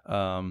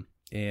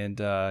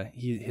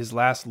 His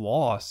last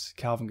loss,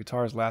 Calvin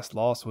Kattar's last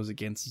loss, was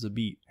against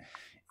Zabit.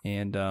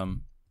 And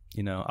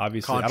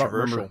obviously I don't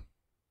remember.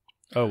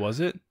 Oh, was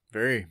it?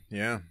 Very,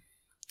 yeah.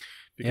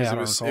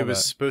 Because it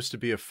was supposed to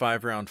be a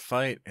 5-round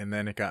fight, and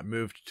then it got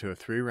moved to a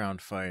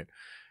 3-round fight.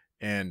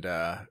 And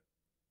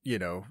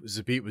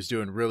Zabit was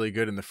doing really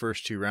good in the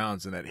first 2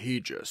 rounds, and that he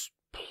just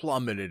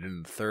plummeted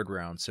in the 3rd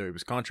round. So it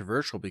was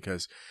controversial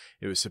because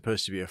it was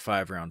supposed to be a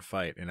 5-round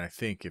fight, and I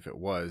think if it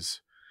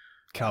was,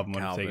 Calvin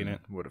would have taken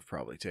it. Would have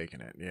probably taken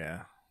it.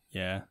 Yeah.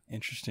 Yeah.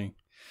 Interesting.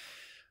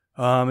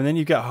 And then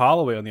you've got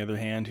Holloway on the other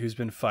hand, who's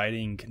been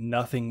fighting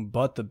nothing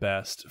but the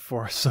best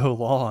for so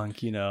long,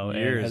 and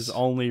has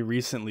only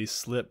recently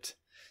slipped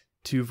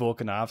to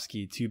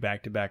Volkanovski, 2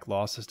 back-to-back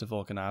losses to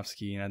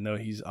Volkanovski, and I know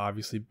he's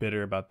obviously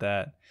bitter about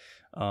that.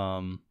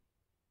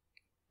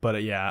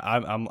 But yeah,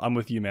 I'm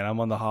with you, man. I'm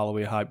on the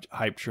Holloway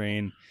hype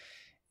train,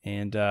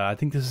 and I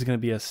think this is going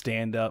to be a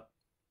stand-up,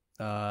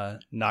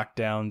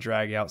 knockdown,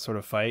 drag-out sort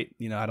of fight.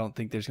 I don't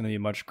think there's going to be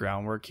much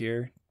groundwork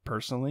here,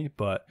 personally,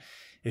 but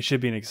it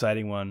should be an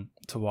exciting one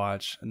to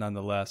watch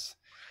nonetheless.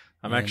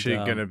 I'm actually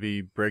going to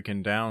be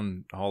breaking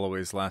down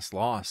Holloway's last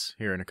loss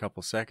here in a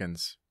couple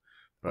seconds.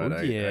 But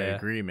I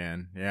agree,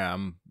 man. Yeah,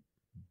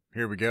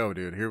 here we go,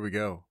 dude. Here we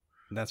go.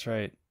 That's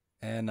right.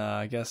 And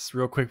I guess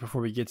real quick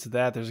before we get to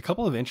that, there's a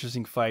couple of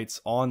interesting fights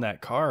on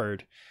that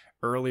card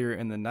earlier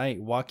in the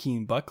night.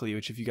 Joaquin Buckley,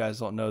 which if you guys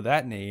don't know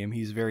that name,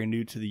 he's very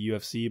new to the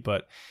UFC,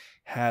 but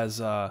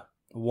has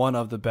one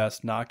of the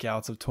best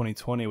knockouts of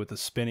 2020 with a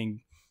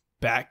spinning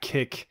back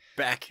kick,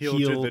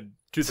 heel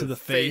to the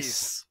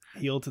face,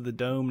 heel to the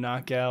dome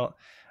knockout.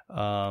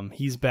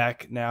 He's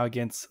back now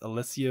against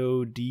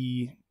Alessio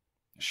Di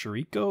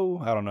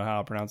Chirico. I don't know how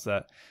to pronounce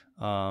that.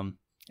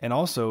 And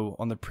also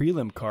on the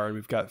prelim card,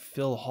 we've got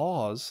Phil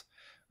Hawes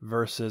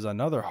versus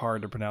another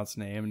hard to pronounce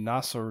name,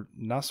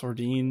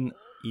 Nasruddin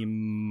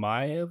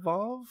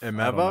Imavov,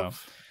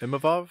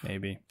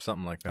 maybe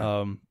something like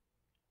that.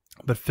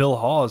 But Phil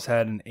Hawes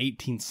had an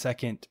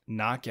 18-second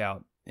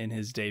knockout in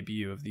his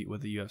debut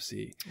with the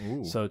UFC.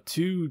 Ooh. So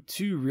two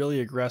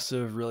really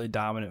aggressive, really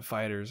dominant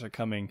fighters are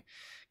coming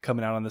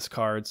out on this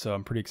card. So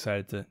I'm pretty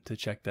excited to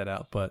check that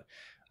out. But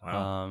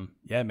wow.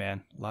 Yeah,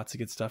 man, lots of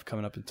good stuff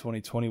coming up in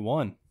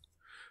 2021.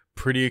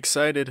 Pretty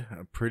excited.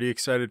 I'm pretty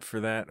excited for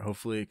that.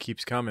 Hopefully it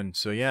keeps coming.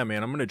 So yeah,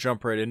 man, I'm going to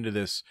jump right into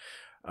this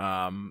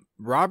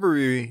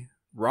robbery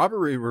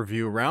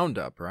review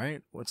roundup,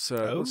 right? Let's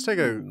take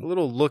a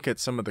little look at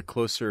some of the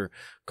closer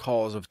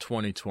calls of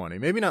 2020.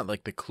 Maybe not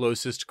like the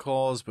closest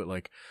calls, but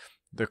like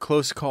the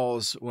close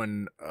calls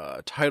when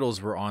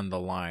titles were on the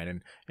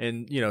line.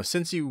 And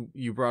since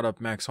you brought up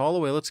Max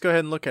Holloway, let's go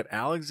ahead and look at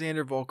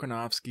Alexander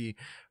Volkanovski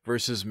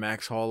versus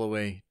Max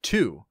Holloway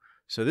 2.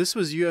 So this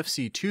was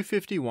UFC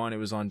 251. It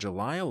was on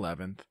July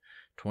 11th,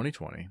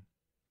 2020.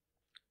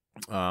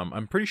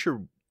 I'm pretty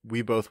sure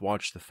we both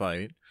watched the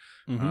fight.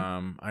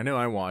 Mm-hmm. I know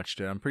I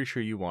watched it. I'm pretty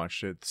sure you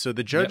watched it. So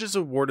the judges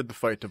awarded the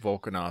fight to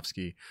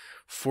Volkanovski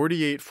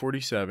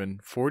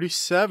 48-47,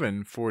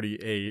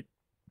 47-48,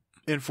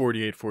 and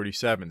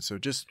 48-47. So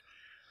just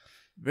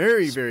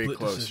very, very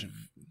close. Decision.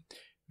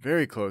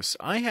 Very close.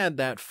 I had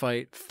that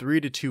fight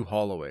 3-2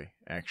 Holloway,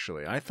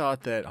 actually. I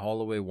thought that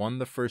Holloway won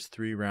the first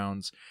 3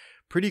 rounds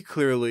pretty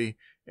clearly,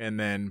 and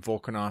then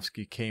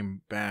Volkanovski came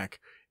back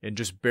and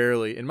just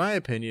barely, in my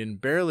opinion,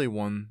 barely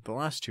won the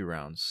last 2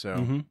 rounds.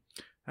 So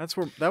those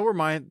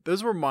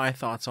were my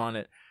thoughts on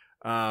it.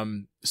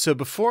 So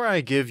before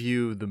I give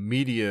you the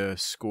media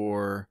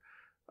score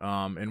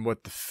and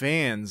what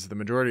the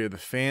majority of the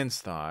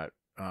fans thought,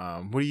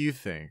 what do you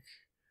think?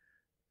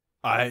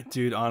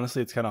 Dude,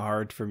 honestly, it's kind of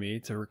hard for me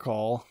to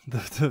recall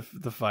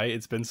the fight.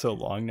 It's been so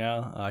long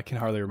now. I can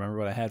hardly remember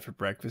what I had for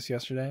breakfast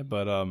yesterday,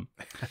 but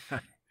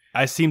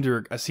I seem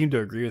to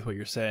agree with what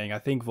you're saying. I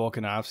think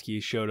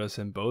Volkanovski showed us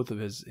in both of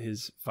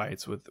his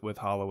fights with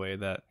Holloway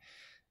that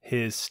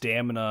his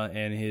stamina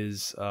and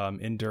his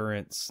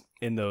endurance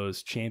in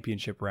those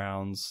championship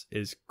rounds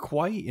is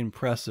quite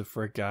impressive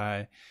for a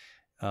guy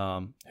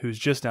who's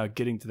just now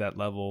getting to that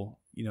level,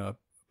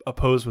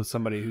 opposed with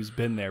somebody who's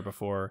been there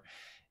before.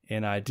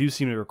 And I do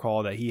seem to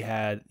recall that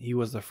he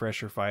was the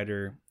fresher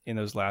fighter in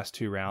those last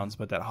 2 rounds,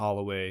 but that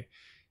Holloway,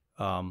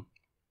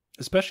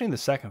 especially in the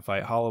second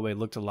fight, Holloway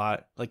looked a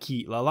lot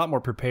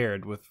more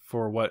prepared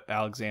for what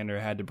Alexander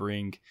had to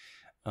bring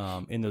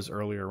in those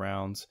earlier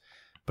rounds.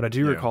 But I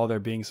do recall there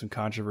being some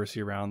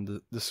controversy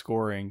around the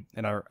scoring,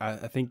 and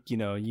I think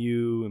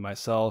you and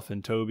myself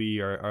and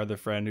Toby, our other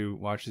friend who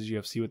watches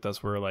UFC with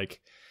us, were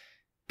like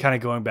kind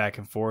of going back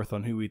and forth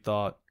on who we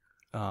thought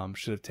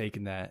should have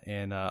taken that,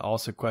 and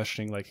also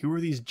questioning like, who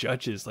are these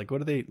judges? Like,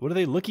 what are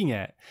they looking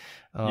at?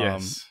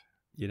 Yes.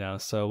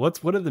 So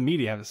what did the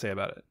media have to say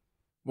about it?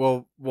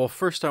 Well,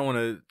 first I want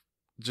to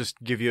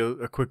just give you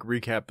a quick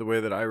recap the way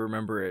that I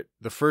remember it.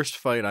 The first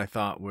fight I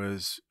thought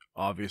was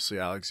obviously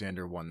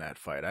Alexander won that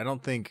fight. I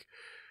don't think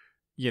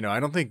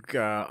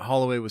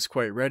Holloway was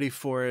quite ready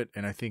for it,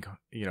 and I think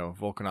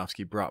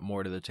Volkanovski brought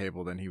more to the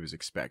table than he was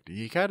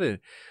expecting.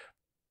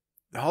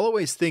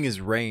 Holloway's thing is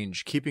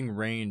range, keeping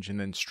range and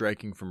then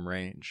striking from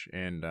range,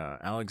 and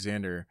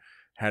Alexander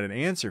had an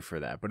answer for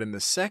that. But in the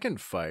second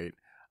fight,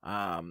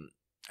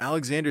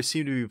 Alexander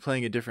seemed to be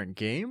playing a different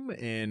game,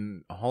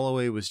 and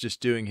Holloway was just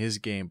doing his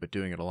game, but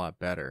doing it a lot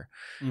better.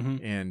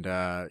 Mm-hmm. And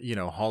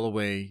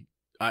Holloway,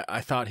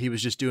 I thought he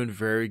was just doing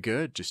very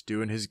good, just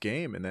doing his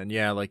game. And then,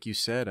 like you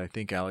said, I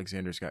think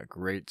Alexander's got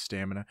great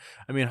stamina.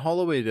 I mean,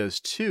 Holloway does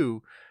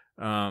too.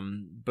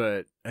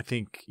 But I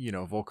think,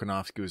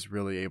 Volkanovski was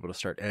really able to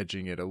start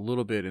edging it a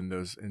little bit in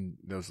those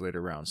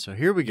later rounds. So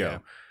here we go. Yeah.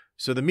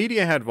 So the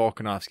media had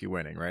Volkanovski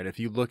winning, right? If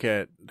you look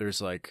at,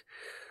 there's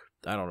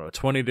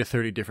 20 to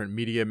 30 different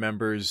media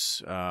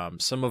members.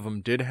 Some of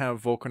them did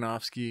have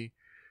Volkanovski.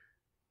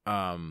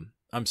 I'm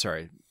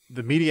sorry.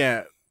 The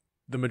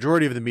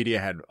majority of the media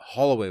had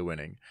Holloway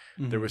winning.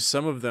 Mm-hmm. There was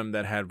some of them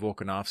that had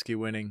Volkanovski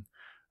winning.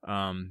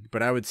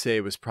 But I would say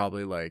it was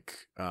probably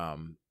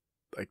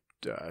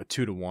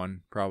 2-1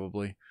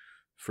 probably.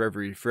 For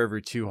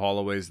every 2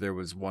 Holloways, there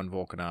was 1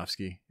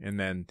 Volkanovski. And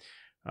then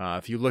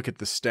if you look at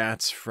the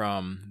stats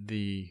from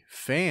the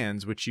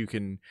fans, which you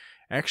can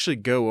actually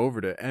go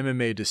over to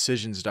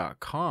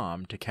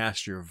MMAdecisions.com to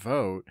cast your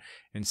vote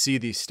and see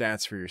these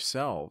stats for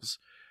yourselves.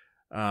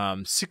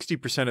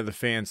 60% of the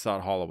fans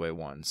thought Holloway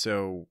won.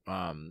 So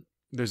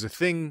there's a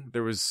thing.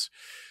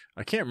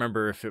 I can't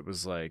remember if it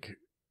was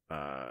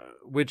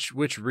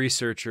which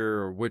researcher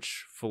or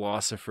which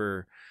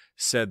philosopher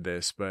said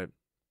this, but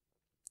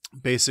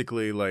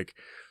basically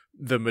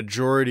the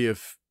majority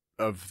of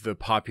the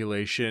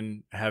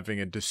population having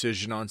a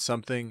decision on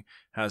something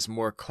has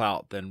more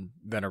clout than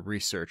a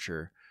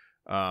researcher.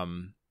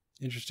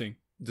 Interesting.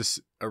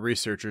 A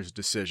researcher's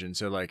decision.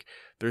 So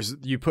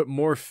you put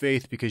more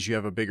faith because you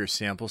have a bigger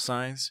sample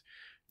size.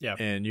 Yeah.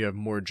 And you have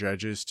more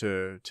judges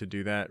to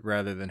do that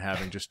rather than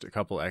having just a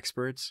couple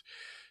experts.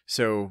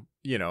 So,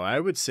 I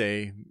would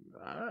say,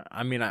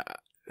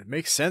 it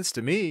makes sense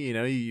to me.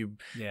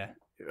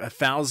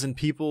 1,000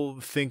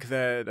 people think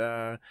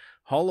that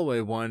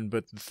Holloway won,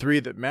 but the 3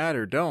 that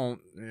matter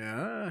don't.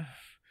 Yeah.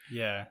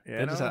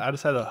 I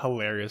just had a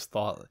hilarious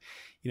thought.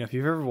 If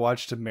you've ever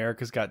watched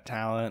America's Got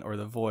Talent or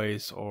The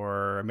Voice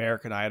or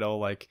American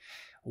Idol,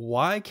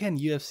 why can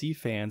UFC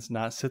fans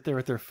not sit there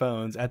with their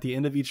phones at the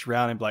end of each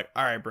round and be like,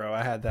 all right, bro,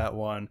 I had that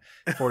one,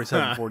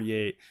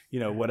 47-48,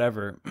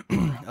 whatever.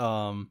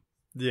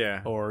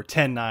 Yeah. Or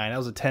 10-9. That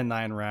was a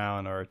 10-9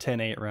 round or a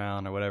 10-8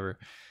 round or whatever.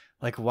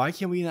 Why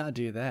can we not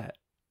do that?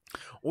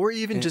 Or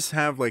even just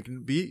have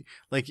maybe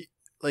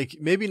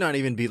not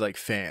even be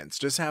fans.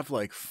 Just have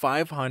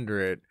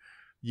 500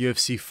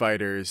 UFC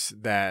fighters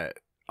that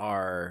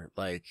are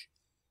they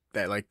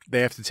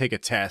have to take a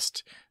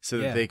test so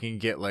that they can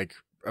get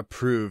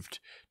approved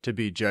to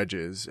be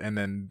judges, and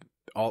then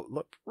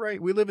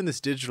we live in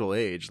this digital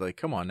age,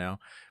 come on now.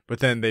 But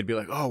then they'd be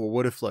like, oh well,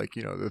 what if the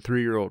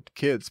 3-year-old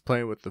kid's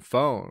playing with the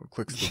phone,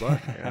 clicks the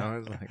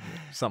button,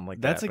 It's something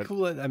like that.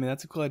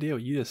 That's a cool idea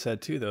what you just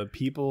said too, though.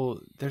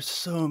 There's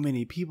so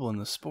many people in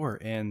the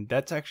sport, and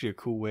that's actually a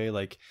cool way,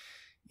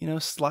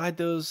 slide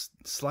those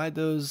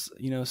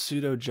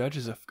pseudo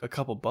judges a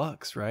couple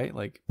bucks, right?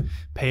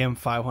 Pay them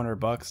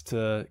 $500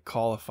 to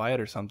call a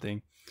fight or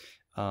something,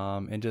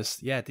 and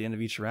just at the end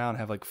of each round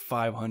have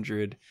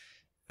 500,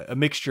 a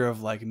mixture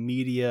of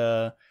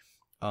media,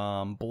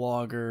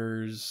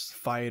 bloggers,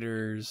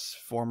 fighters,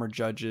 former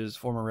judges,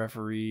 former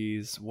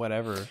referees,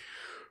 whatever,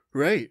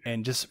 right?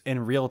 And just in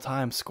real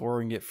time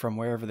scoring it from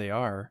wherever they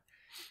are.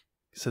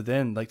 So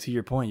then, to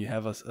your point, you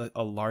have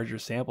a larger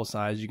sample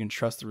size. You can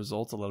trust the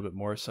results a little bit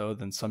more so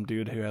than some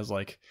dude who has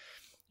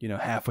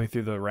halfway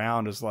through the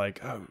round is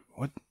oh,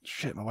 what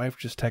shit, my wife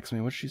just texted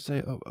me. What'd she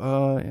say?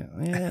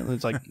 Yeah.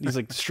 It's he's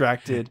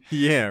distracted.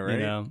 Yeah,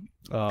 right.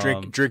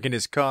 Drinking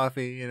his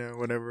coffee,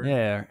 whatever.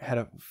 Yeah, had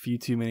a few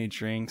too many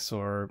drinks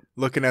or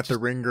looking at the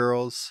ring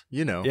girls,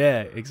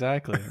 Yeah,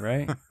 exactly,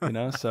 right?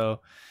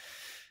 So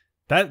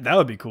that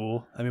would be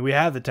cool. I mean, we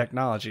have the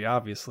technology,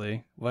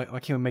 obviously. Why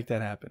can't we make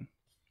that happen?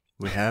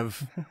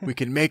 We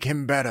can make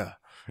him better.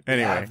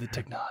 Anyway, have the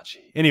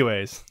technology.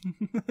 Anyways.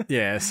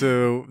 Yeah,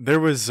 so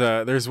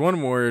there's one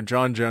more,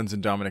 John Jones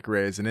and Dominic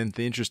Reyes, and in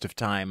the interest of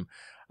time,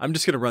 I'm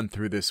just gonna run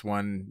through this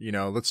one.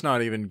 Let's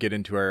not even get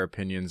into our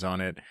opinions on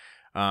it.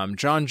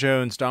 John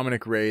Jones,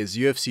 Dominic Reyes,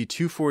 UFC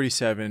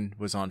 247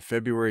 was on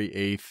February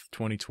 8th,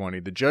 2020.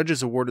 The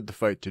judges awarded the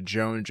fight to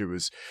Jones. It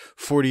was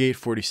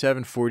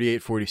 48-47,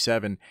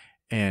 48-47,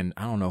 and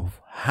I don't know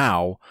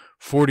how,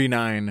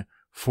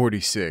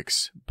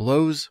 49-46.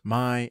 Blows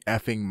my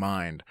effing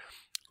mind.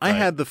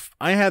 Right.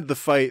 I had the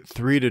fight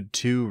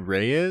 3-2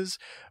 Reyes,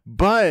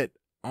 but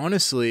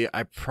honestly,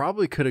 I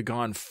probably could have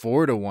gone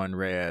 4-1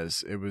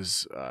 Reyes. It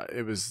was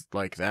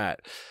like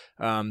that.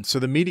 So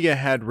the media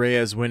had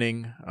Reyes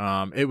winning.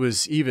 It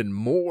was even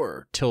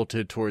more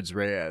tilted towards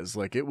Reyes.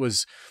 Like it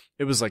was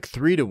like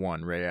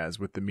 3-1 Reyes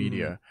with the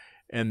media,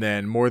 and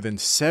then more than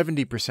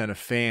 70% of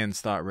fans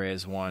thought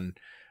Reyes won,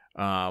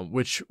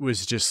 which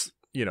was just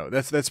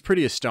that's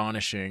pretty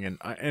astonishing.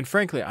 And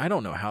frankly, I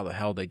don't know how the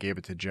hell they gave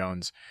it to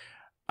Jones.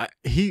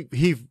 He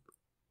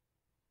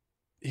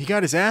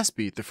got his ass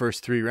beat the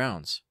first 3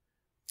 rounds,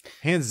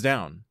 hands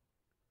down.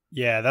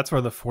 Yeah, that's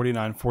where the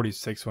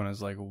 49-46 one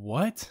is like,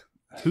 what?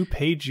 Who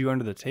paid you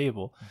under the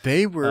table?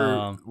 They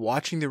were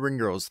watching the ring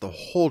girls the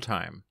whole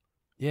time.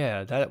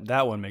 Yeah,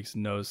 that one makes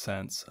no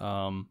sense.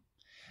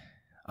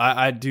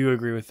 I do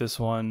agree with this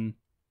one.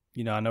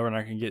 I know we're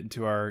not going to get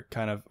into our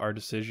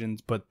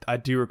decisions, but I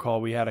do recall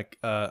we had a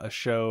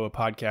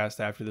podcast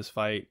after this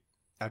fight,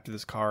 after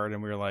this card,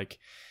 and we were like,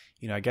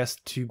 I guess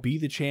to be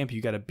the champ,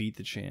 you got to beat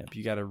the champ.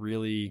 You got to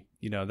really,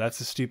 that's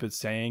a stupid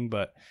saying,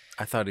 but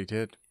I thought he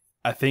did.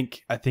 I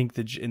think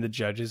in the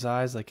judges'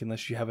 eyes, like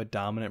unless you have a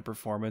dominant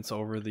performance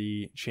over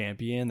the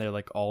champion, they're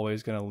like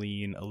always going to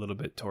lean a little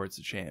bit towards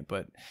the champ.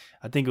 But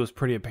I think it was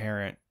pretty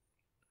apparent.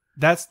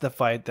 That's the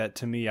fight that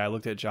to me, I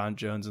looked at John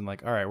Jones and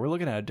like, all right, we're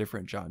looking at a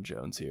different John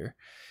Jones here.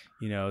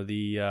 The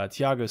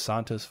Thiago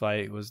Santos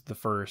fight was the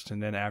first,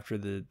 and then after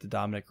the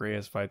Dominic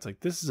Reyes fight, it's like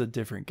this is a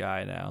different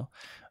guy now.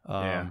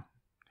 Yeah.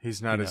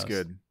 He's not as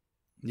good.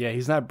 Yeah,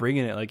 he's not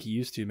bringing it like he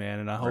used to, man.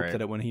 And I hope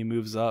that when he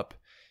moves up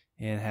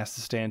and has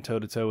to stand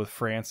toe-to-toe with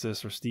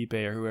Francis or Stipe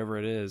or whoever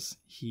it is,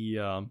 he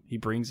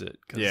brings it.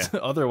 Because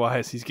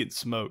otherwise, he's getting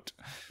smoked.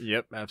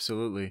 Yep,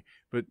 absolutely.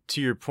 But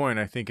to your point,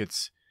 I think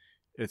it's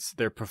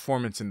their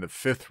performance in the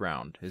 5th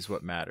round is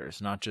what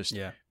matters, not just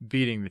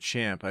beating the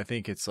champ. I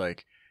think it's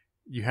like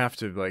you have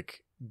to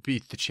like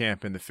beat the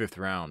champ in the 5th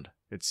round,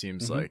 it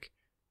seems like.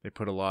 They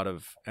put a lot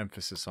of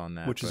emphasis on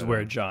that. Which is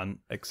where John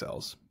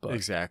excels. But.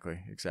 Exactly.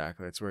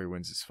 That's where he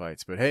wins his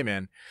fights. But hey,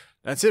 man,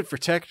 that's it for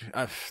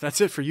that's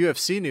it for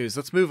UFC news.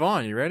 Let's move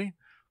on. You ready?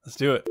 Let's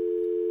do it.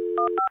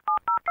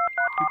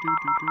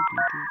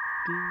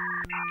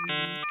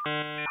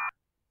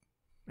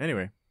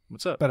 Anyway,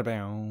 what's up? All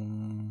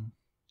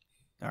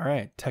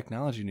right,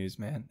 technology news,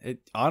 man.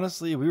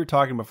 Honestly, we were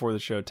talking before the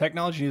show.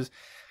 Technology news,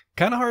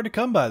 kind of hard to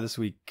come by this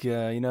week.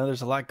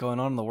 There's a lot going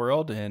on in the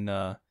world, and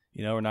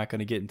we're not going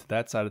to get into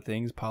that side of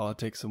things,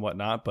 politics and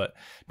whatnot, but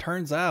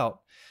turns out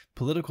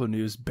political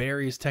news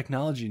buries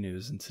technology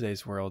news in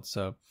today's world.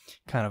 So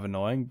kind of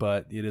annoying,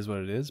 but it is what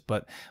it is.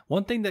 But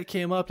one thing that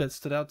came up that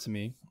stood out to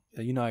me,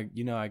 I like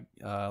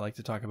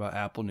to talk about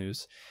Apple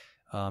news,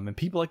 and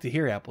people like to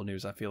hear Apple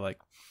news. I feel like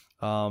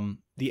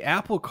the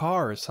Apple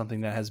car is something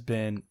that has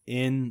been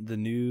in the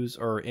news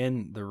or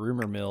in the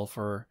rumor mill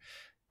for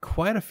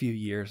quite a few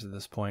years at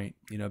this point.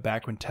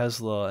 Back when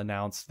Tesla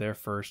announced their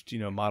first,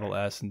 Model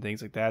S and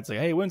things like that, it's like,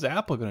 hey, when's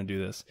Apple going to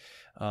do this?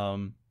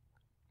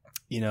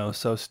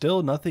 So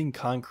still nothing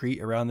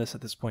concrete around this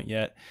at this point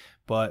yet,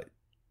 but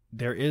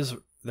there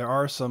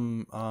are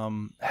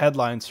some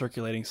headlines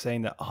circulating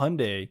saying that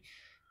Hyundai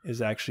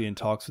is actually in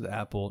talks with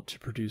Apple to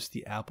produce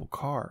the Apple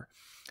car.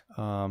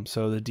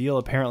 So the deal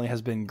apparently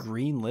has been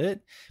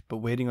greenlit, but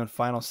waiting on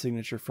final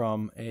signature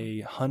from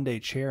a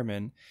Hyundai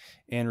chairman,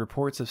 and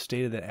reports have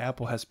stated that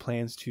Apple has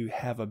plans to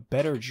have a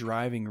better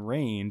driving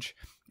range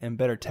and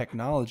better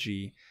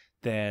technology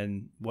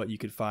than what you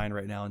could find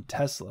right now in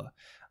Tesla.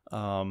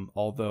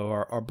 Although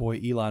our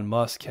boy Elon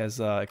Musk has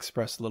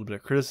expressed a little bit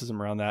of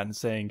criticism around that and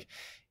saying,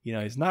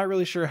 he's not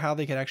really sure how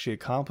they could actually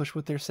accomplish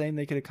what they're saying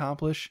they could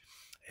accomplish.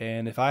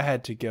 And if I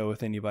had to go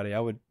with anybody,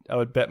 I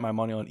would bet my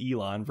money on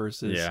Elon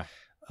versus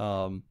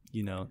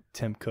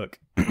Tim Cook.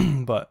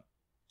 But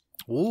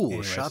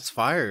anyways, shots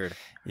fired.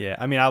 Yeah,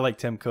 I mean, I like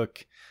Tim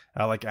Cook.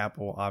 I like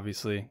Apple,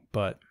 obviously,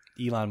 but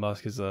Elon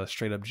Musk is a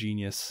straight up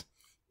genius.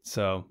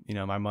 So,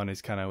 my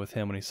money's kind of with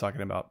him when he's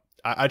talking about.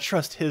 I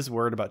trust his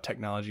word about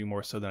technology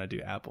more so than I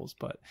do Apple's.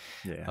 But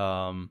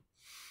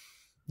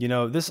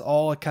this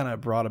all kind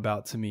of brought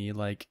about to me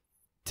like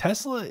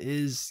Tesla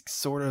is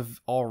sort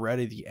of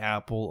already the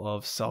Apple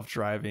of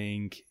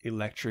self-driving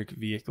electric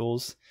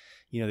vehicles.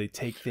 They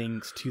take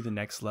things to the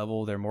next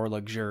level. They're more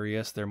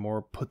luxurious. They're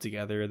more put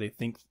together. They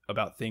think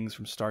about things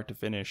from start to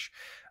finish.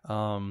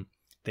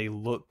 They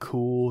look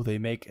cool. They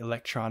make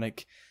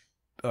electric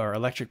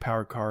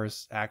powered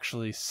cars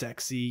actually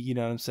sexy. You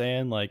know what I'm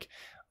saying? Like,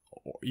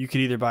 you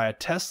could either buy a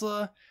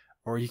Tesla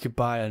or you could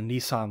buy a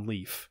Nissan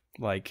Leaf.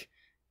 Like,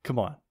 come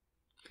on.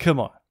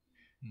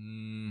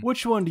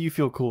 Which one do you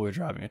feel cooler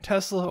driving, a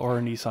Tesla or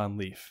a Nissan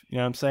Leaf? You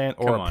know what I'm saying?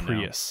 Or a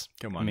Prius.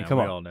 Come on, we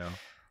all know.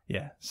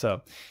 Yeah,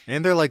 so.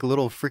 And they're like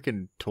little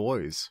freaking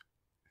toys.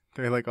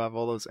 They like have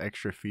all those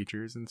extra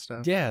features and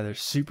stuff. Yeah, they're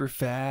super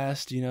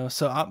fast, you know.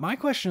 So my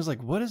question is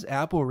like, what does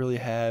Apple really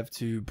have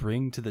to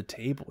bring to the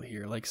table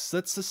here? Like,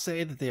 let's just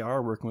say that they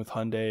are working with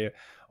Hyundai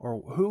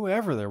or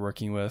whoever they're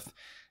working with.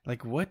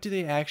 Like, what do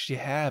they actually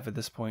have at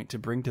this point to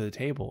bring to the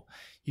table?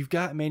 You've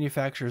got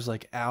manufacturers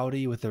like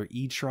Audi with their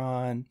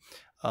e-tron.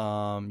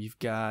 You've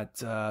got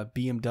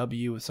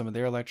BMW with some of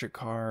their electric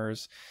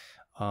cars.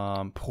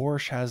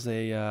 Porsche has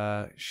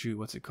a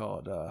what's it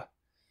called?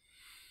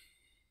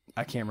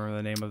 I can't remember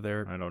the name of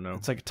their. I don't know.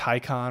 It's like a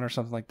Taycan or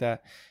something like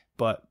that.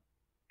 But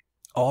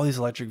all these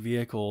electric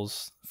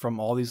vehicles from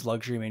all these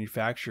luxury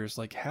manufacturers,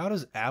 like, how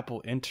does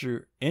Apple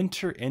enter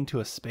into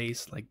a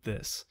space like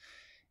this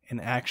and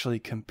actually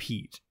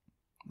compete?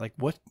 Like,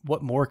 what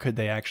more could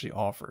they actually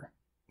offer?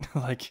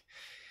 Like,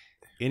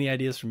 any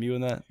ideas from you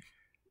on that?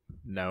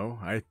 No,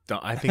 I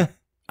don't. I think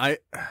I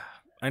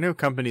know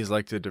companies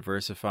like to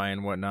diversify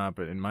and whatnot,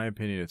 but in my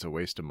opinion, it's a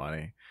waste of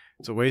money.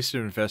 It's a waste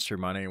of investor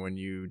money when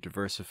you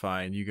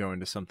diversify and you go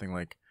into something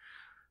like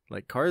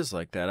cars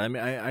like that. I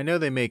mean, I know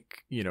they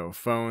make, you know,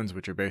 phones,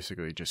 which are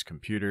basically just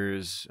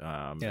computers,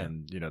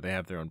 and, you know, they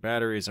have their own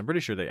batteries. I'm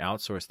pretty sure they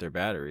outsource their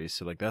batteries.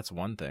 So, like, that's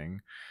one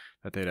thing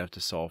that they'd have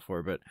to solve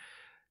for. But,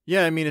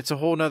 yeah, I mean, it's a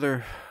whole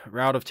nother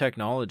route of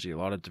technology, a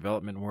lot of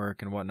development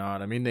work and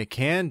whatnot. I mean, they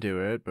can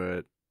do it,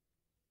 but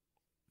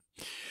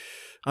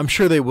I'm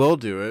sure they will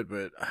do it.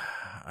 But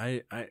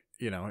I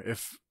you know,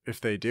 if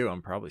they do,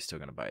 I'm probably still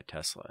going to buy a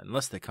Tesla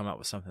unless they come out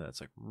with something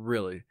that's like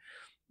really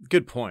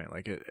good point.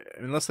 Like,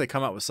 unless they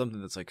come out with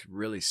something that's like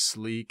really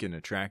sleek and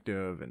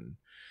attractive and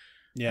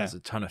has a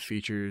ton of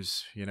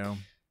features, you know.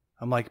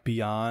 I'm like,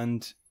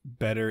 beyond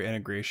better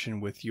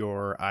integration with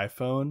your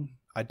iPhone,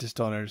 I just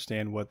don't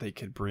understand what they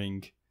could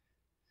bring.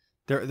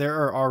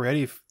 There are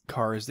already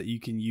cars that you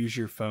can use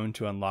your phone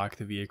to unlock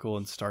the vehicle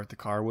and start the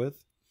car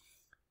with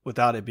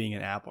without it being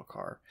an Apple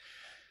car.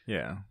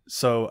 Yeah.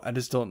 So I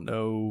just don't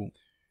know.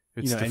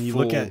 It's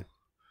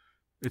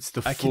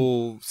the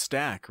full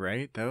stack,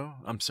 right? Though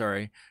I'm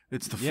sorry,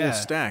 it's the full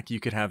stack. You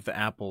could have the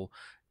Apple.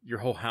 Your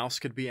whole house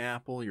could be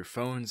Apple. Your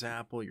phone's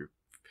Apple. Your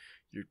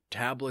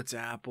tablet's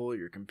Apple.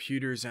 Your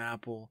computer's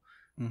Apple.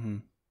 Mm-hmm.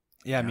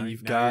 Yeah, I mean,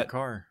 you've got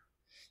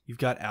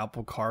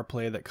Apple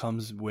CarPlay that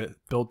comes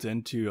built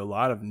into a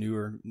lot of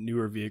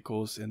newer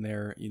vehicles in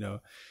their, you know,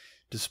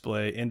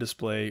 display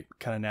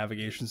kind of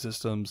navigation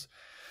systems.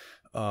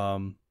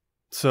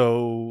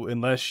 So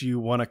unless you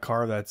want a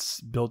car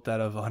that's built out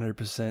of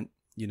 100%,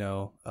 you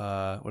know,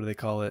 what do they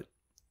call it?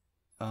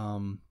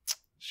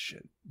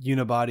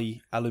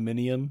 Unibody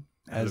aluminum,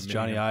 as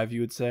Johnny Ive, you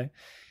would say.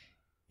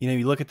 You know,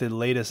 you look at the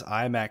latest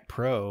iMac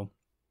Pro,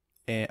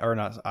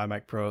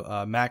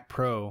 Mac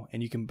Pro,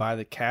 and you can buy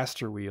the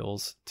caster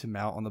wheels to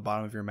mount on the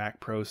bottom of your Mac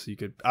Pro. So you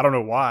could, I don't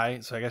know why,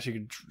 so I guess you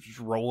could just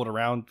roll it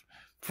around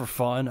for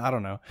fun. I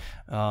don't know.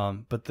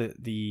 But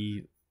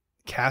the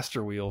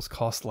caster wheels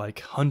cost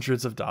like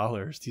hundreds of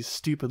dollars, these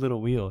stupid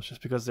little wheels,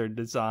 just because they're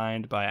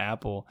designed by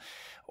Apple.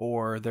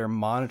 Or their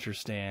monitor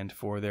stand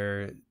for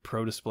their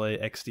Pro Display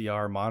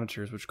XDR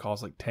monitors, which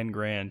cost like 10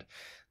 grand.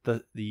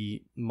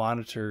 The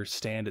monitor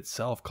stand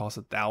itself costs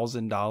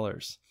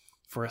 $1,000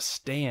 for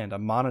a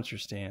monitor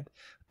stand,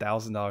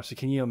 $1,000. So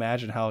can you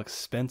imagine how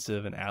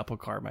expensive an Apple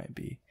car might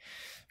be?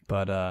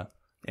 But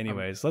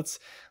anyways, let's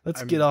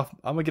get off.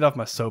 I'm gonna get off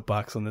my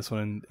soapbox on this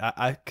one.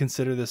 I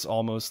consider this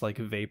almost like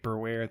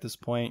vaporware at this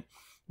point,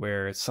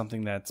 where it's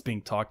something that's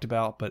being talked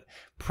about, but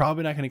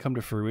probably not going to come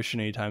to fruition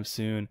anytime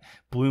soon.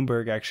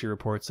 Bloomberg actually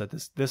reports that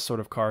this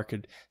sort of car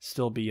could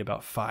still be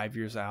about 5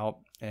 years out,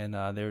 and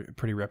they're a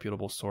pretty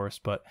reputable source.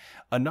 But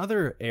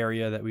another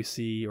area that we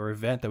see, or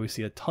event that we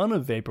see a ton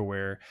of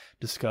vaporware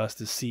discussed,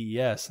 is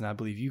CES, and I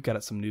believe you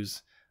got some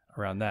news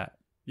around that.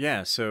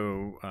 Yeah,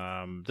 so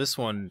this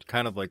one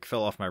kind of like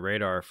fell off my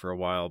radar for a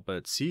while,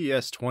 but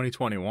CES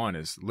 2021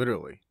 is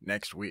literally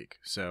next week.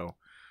 So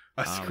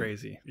that's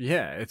crazy.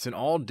 Yeah, it's an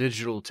all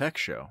digital tech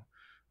show.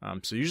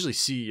 So usually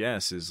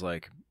CES is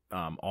like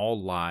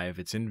all live.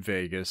 It's in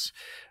Vegas.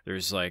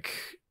 There's like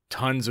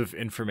tons of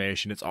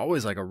information. It's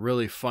always like a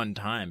really fun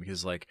time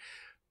because like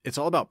it's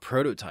all about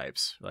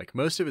prototypes. Like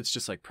most of it's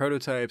just like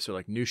prototypes or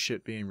like new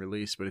shit being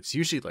released, but it's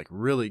usually like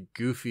really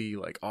goofy,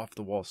 like off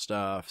the wall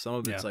stuff. Some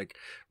of it's like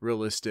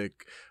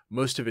realistic.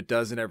 Most of it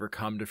doesn't ever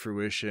come to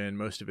fruition.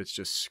 Most of it's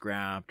just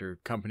scrapped or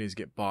companies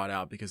get bought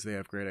out because they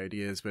have great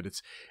ideas. But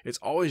it's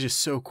always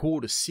just so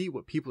cool to see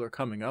what people are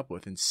coming up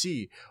with and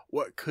see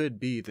what could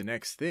be the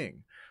next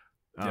thing.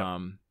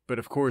 But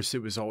of course,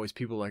 it was always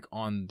people like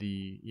on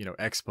the, you know,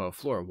 expo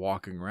floor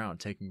walking around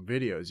taking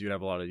videos. You'd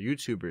have a lot of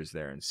YouTubers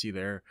there and see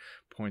their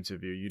points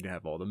of view. You'd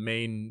have all the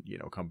main, you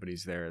know,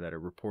 companies there that are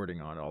reporting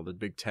on it, all the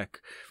big tech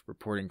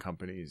reporting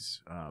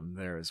companies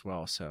there as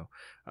well. So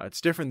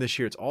it's different this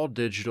year. It's all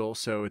digital.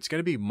 So it's going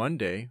to be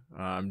Monday,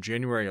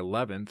 January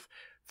 11th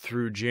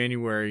through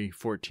January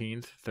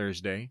 14th,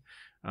 Thursday.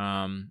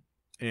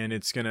 and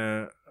it's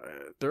gonna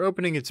they're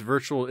opening its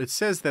virtual. It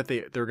says that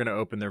they're gonna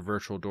open their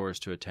virtual doors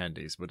to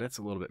attendees, but that's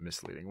a little bit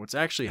misleading. What's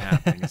actually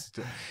happening is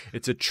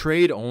it's a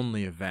trade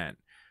only event.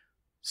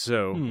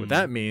 So what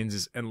that means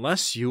is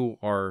unless you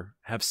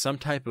have some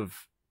type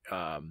of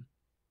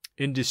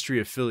industry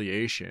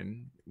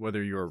affiliation,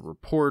 whether you're a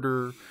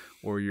reporter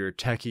or you're a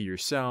techie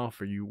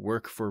yourself, or you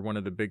work for one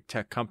of the big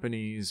tech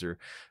companies or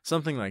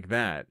something like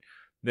that,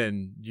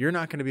 then you're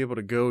not going to be able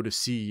to go to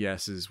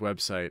CES's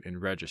website and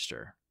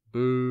register.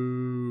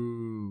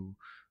 Boo.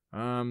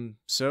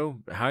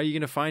 So how are you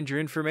going to find your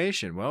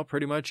information? Well,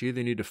 pretty much you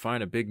either need to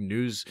find a big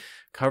news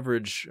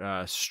coverage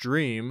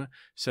stream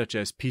such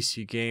as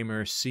PC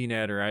Gamer,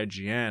 CNET, or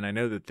IGN. I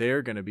know that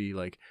they're going to be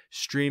like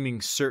streaming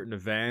certain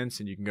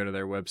events, and you can go to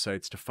their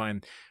websites to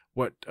find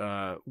what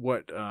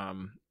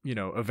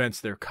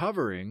events they're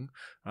covering,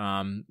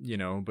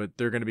 but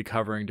they're going to be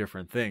covering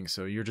different things.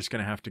 So you're just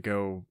going to have to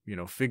go,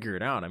 figure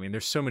it out. I mean,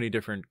 there's so many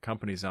different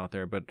companies out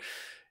there, but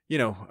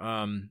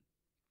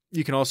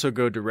you can also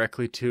go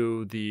directly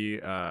to the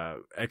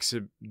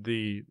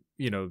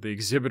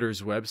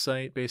exhibitor's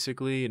website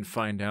basically and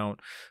find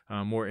out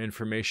more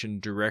information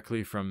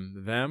directly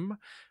from them,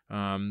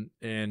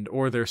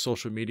 or their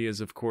social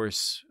medias, of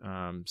course.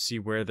 See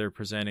where they're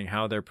presenting,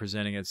 how they're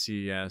presenting at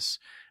CES,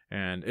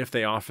 and if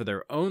they offer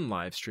their own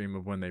live stream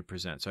of when they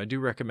present. So I do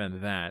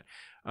recommend that.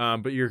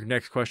 But your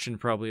next question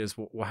probably is,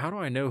 well, how do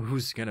I know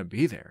who's going to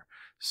be there?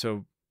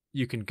 So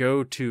you can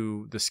go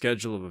to the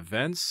schedule of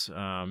events.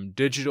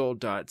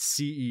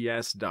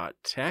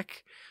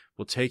 Digital.ces.tech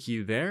will take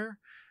you there.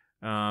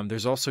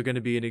 There's also going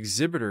to be an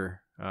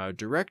exhibitor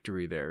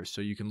directory there. So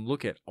you can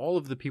look at all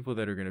of the people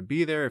that are going to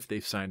be there, if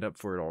they've signed up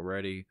for it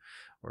already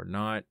or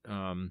not.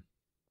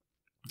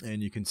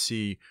 And you can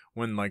see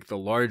when like the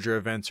larger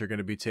events are going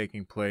to be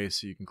taking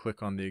place. So you can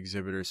click on the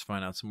exhibitors,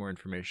 find out some more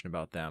information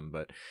about them.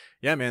 But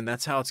yeah, man,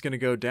 that's how it's going to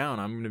go down.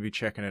 I'm going to be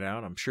checking it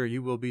out. I'm sure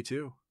you will be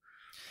too.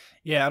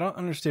 Yeah, I don't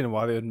understand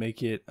why they would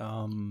make it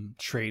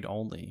trade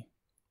only.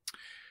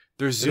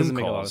 There's Zoom calls.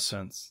 Make a lot of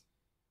sense.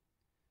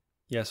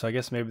 Yeah, so I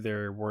guess maybe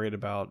they're worried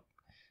about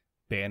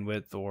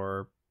bandwidth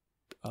or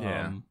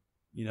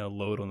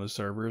load on the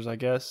servers, I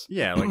guess.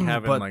 Yeah, like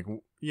having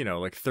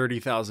like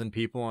 30,000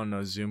 people on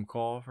a Zoom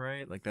call,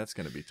 right? Like that's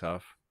going to be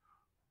tough.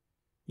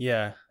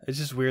 Yeah, it's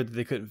just weird that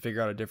they couldn't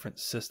figure out a different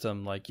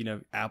system. Like,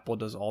 Apple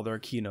does all their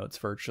keynotes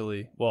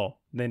virtually. Well,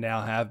 they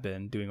now have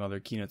been doing all their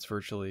keynotes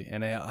virtually,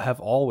 and they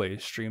have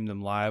always streamed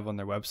them live on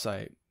their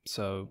website.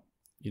 So,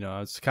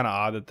 it's kind of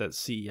odd that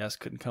CES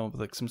couldn't come up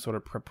with like some sort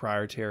of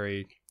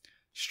proprietary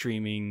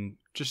streaming.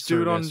 Just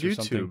do it on YouTube.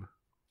 Something.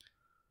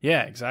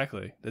 Yeah,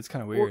 exactly. That's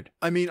kind of weird.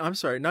 I'm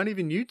sorry, not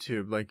even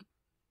YouTube. Like,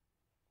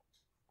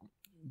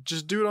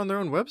 just do it on their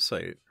own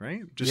website,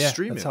 right? Just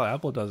stream it. That's how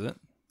Apple does it.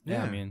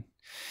 Yeah,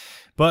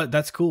 but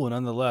that's cool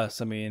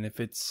nonetheless. I mean,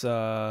 if it's,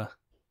 maybe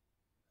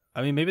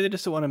they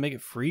just don't want to make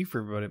it free for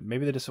everybody.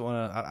 Maybe they just don't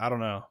want to, I don't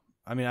know.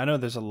 I mean, I know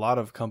there's a lot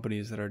of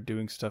companies that are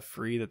doing stuff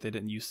free that they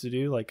didn't used to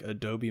do. Like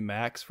Adobe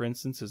Max, for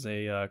instance, is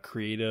a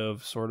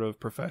creative sort of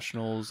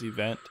professionals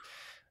event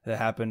that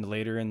happened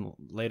later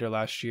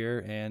last year.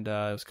 And it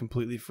was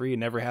completely free. It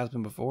never has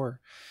been before.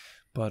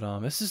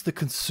 But this is the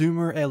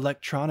Consumer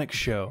Electronics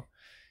Show.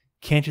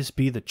 Can't just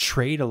be the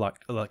trade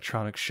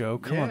electronics show.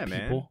 Come on, people.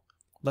 Man.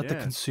 Let the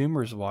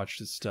consumers watch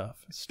this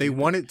stuff. They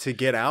want it to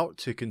get out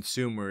to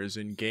consumers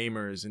and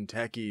gamers and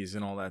techies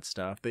and all that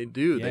stuff. They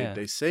do. Yeah.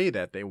 They say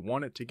that. They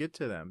want it to get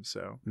to them.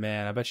 So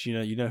man, I bet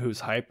you know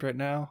who's hyped right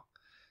now?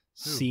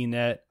 Who?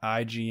 CNET,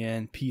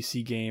 IGN,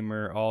 PC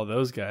Gamer, all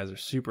those guys are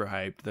super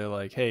hyped. They're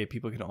like, hey,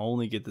 people can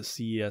only get the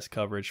CES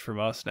coverage from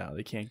us now.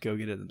 They can't go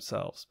get it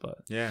themselves. But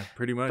yeah,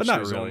 pretty much. But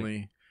not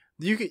really.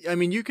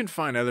 You can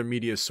find other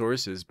media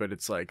sources, but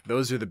it's like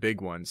those are the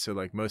big ones. So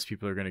like most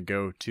people are going to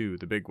go to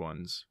the big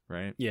ones,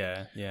 right?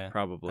 Yeah,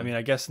 probably. I mean,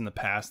 I guess in the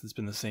past it's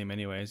been the same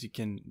anyways.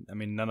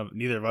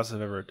 Neither of us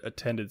have ever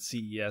attended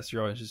CES.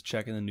 You're always just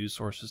checking the news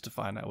sources to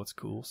find out what's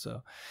cool.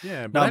 So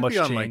yeah, but not much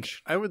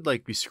change. I would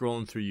be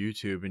scrolling through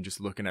YouTube and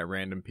just looking at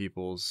random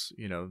people's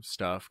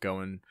stuff,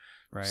 going,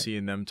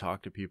 seeing them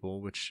talk to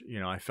people, which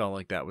I felt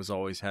like that was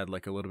always had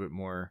like a little bit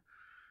more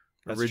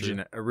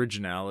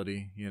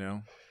originality,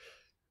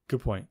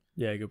 Good point.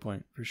 Yeah, good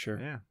point for sure.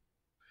 Yeah.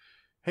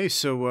 Hey,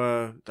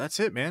 so that's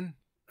it, man.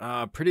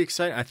 Pretty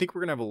exciting. I think we're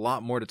gonna have a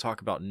lot more to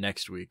talk about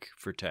next week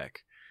for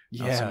tech.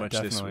 Yeah, not so much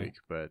definitely. This week,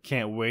 but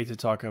can't wait to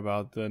talk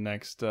about the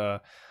next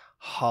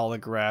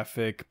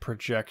holographic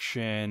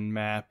projection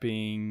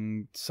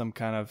mapping, some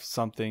kind of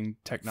something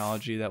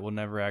technology that will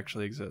never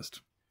actually exist.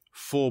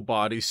 Full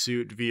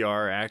bodysuit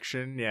VR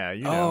action. Yeah,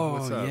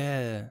 what's up.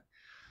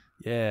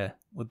 Yeah,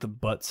 with the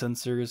butt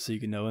sensors, so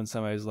you can know when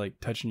somebody's like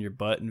touching your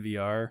butt in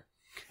VR.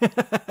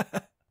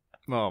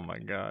 Oh my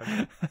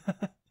god.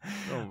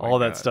 All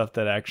that stuff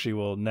that actually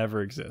will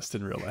never exist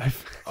in real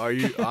life. Are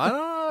you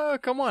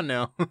come on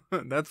now.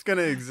 That's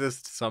gonna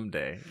exist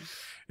someday.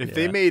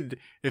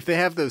 If they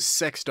have those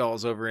sex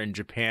dolls over in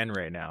Japan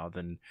right now,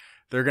 then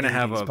They're gonna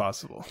have a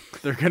possible.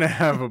 They're gonna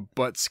have a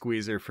butt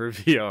squeezer for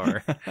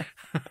VR.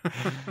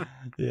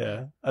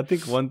 Yeah, I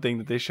think one thing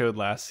that they showed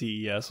last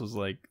CES was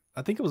like,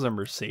 I think it was a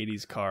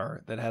Mercedes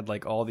car that had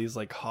like all these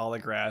like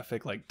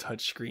holographic like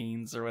touch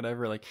screens or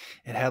whatever. Like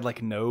it had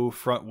like no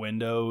front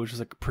window, it was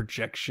just like a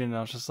projection. And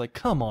I was just like,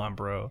 come on,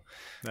 bro!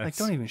 Like,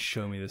 don't even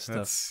show me this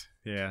stuff.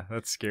 Yeah,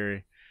 that's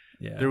scary.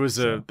 Yeah, there was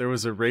a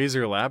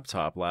Razer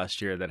laptop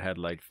last year that had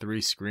like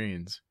 3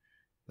 screens.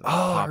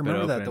 Oh, I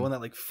remember that, the one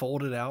that like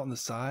folded out on the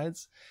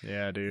sides.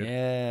 Yeah, dude.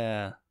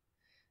 Yeah,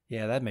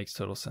 that makes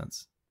total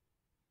sense.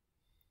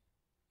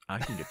 I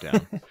can get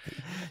down.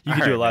 You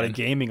can do a lot of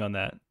gaming on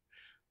that. I'm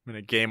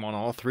gonna game on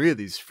all 3 of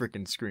these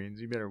freaking screens.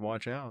 You better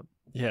watch out.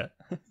 Yeah.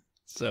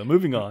 So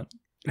moving on.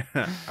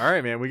 All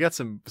right, man. We got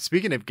some.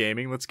 Speaking of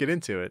gaming, let's get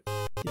into it.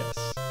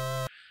 Yes.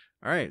 All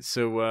right.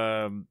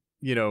 So,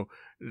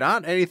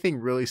 not anything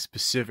really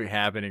specific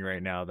happening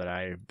right now that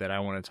I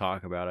want to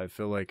talk about. I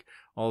feel like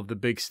all of the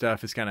big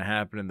stuff has kind of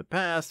happened in the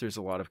past. There's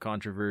a lot of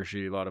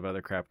controversy, a lot of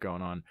other crap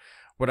going on.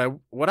 What I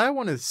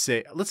want to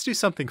say, let's do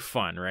something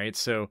fun, right?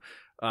 So,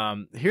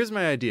 here's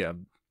my idea.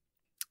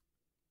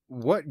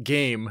 What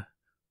game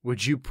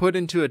would you put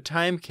into a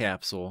time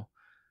capsule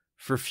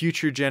for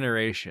future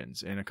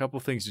generations? And a couple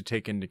things to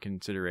take into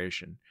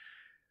consideration.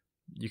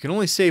 You can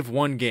only save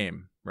one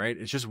game, right?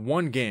 It's just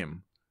one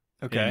game.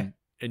 Okay.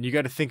 And you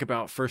got to think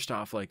about, first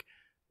off, like,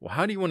 well,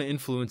 how do you want to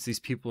influence these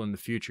people in the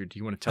future? Do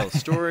you want to tell a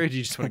story? Do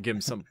you just want to give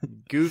them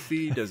something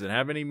goofy? Does it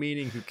have any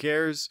meaning? Who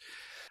cares?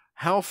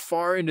 How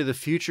far into the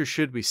future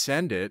should we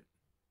send it?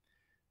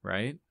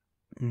 Right?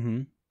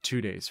 2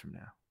 days from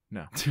now.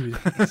 No. 2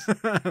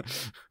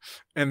 days.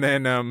 And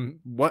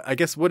then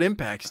what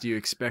impacts do you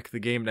expect the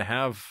game to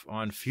have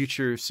on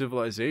future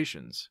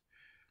civilizations?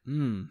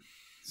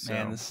 So,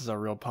 man, this is a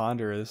real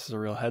ponder. This is a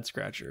real head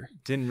scratcher.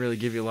 Didn't really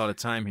give you a lot of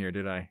time here,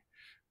 did I?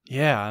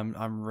 Yeah,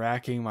 I'm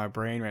racking my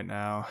brain right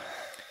now.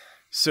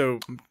 So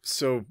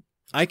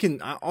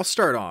I'll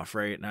start off,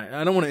 right? And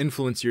I don't want to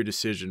influence your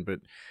decision,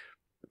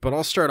 but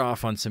I'll start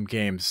off on some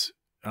games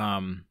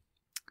that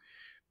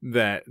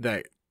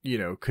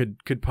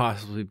could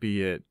possibly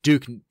be a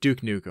Duke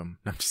Nukem.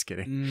 I'm just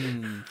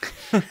kidding.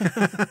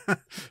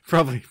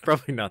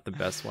 Probably not the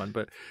best one,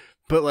 but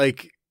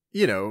like,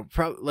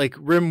 like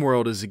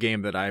RimWorld is a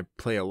game that I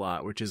play a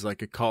lot, which is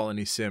like a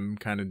colony sim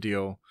kind of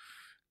deal,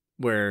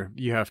 where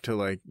you have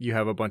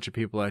a bunch of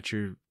people at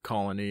your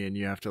colony and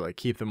you have to like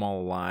keep them all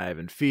alive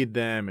and feed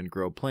them and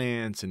grow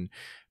plants and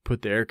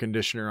put the air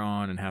conditioner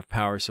on and have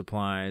power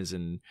supplies,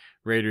 and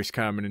raiders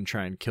come in and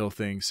try and kill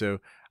things. So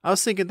I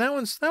was thinking that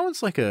one's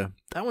like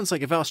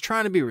if I was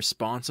trying to be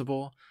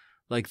responsible,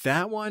 like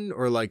that one,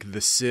 or like The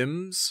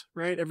Sims,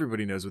 right?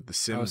 Everybody knows what The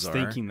Sims are.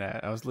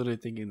 I was literally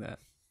thinking that.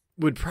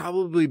 Would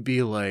probably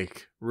be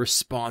like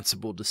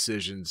responsible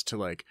decisions to,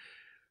 like,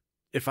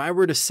 if I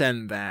were to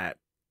send that,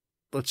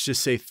 let's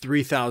just say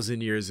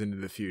 3,000 years into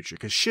the future,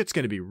 because shit's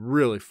going to be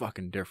really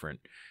fucking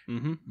different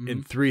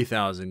in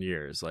 3,000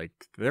 years. Like,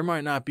 there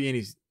might not be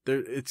any.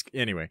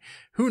 Anyway,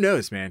 who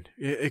knows, man?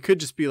 It could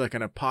just be like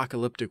an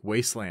apocalyptic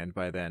wasteland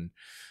by then.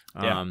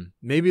 Yeah.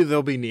 Maybe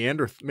there'll be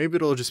maybe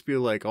it'll just be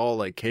like all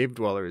like cave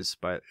dwellers.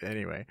 But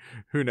anyway,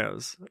 who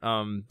knows?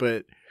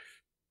 But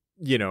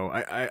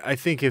I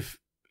think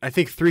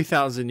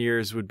 3,000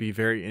 years would be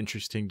very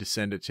interesting to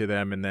send it to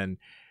them, and then.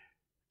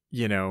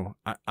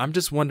 I'm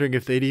just wondering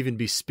if they'd even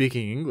be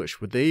speaking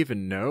English. Would they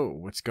even know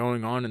what's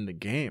going on in the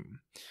game?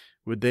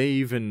 Would they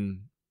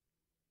even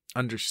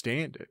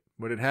understand it?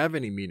 Would it have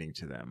any meaning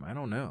to them? I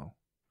don't know.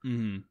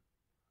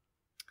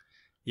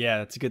 Yeah,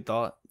 that's a good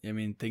thought. I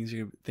mean, things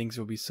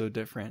will be so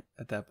different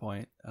at that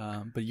point.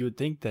 But you would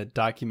think that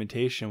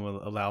documentation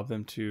will allow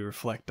them to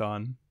reflect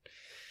on,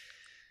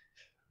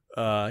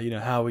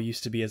 how we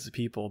used to be as a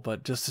people.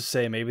 But just to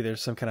say, maybe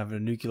there's some kind of a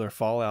nuclear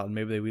fallout, and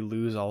maybe we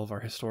lose all of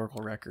our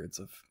historical records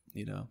of.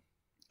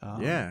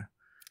 Yeah,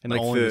 and like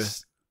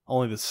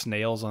only the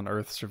snails on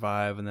Earth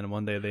survive, and then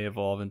one day they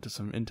evolve into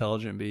some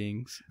intelligent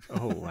beings.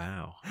 Oh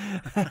wow!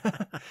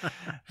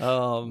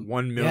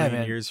 1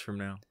 million years from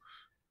now.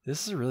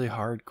 This is a really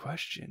hard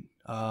question.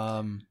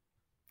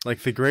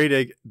 Like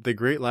the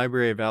Great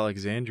Library of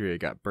Alexandria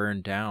got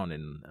burned down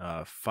in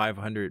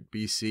 500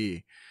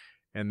 BC,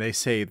 and they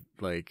say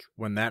like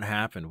when that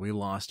happened, we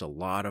lost a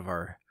lot of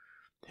our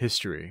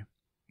history.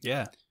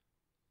 Yeah.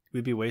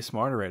 We'd be way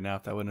smarter right now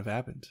if that wouldn't have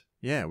happened.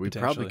 Yeah, we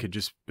probably could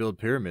just build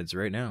pyramids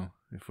right now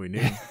if we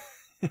knew.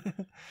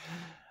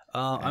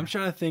 I'm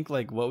trying to think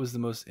like what was the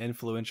most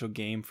influential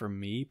game for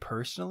me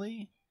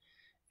personally,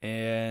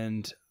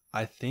 and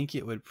I think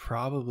it would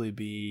probably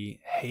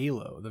be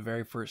Halo, the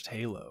very first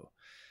Halo.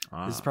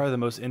 This is probably the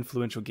most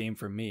influential game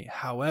for me.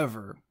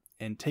 However,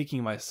 in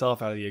taking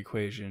myself out of the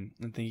equation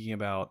and thinking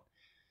about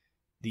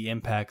the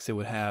impacts it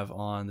would have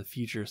on the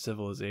future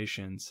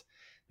civilizations,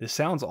 this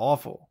sounds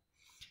awful.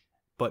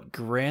 But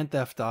Grand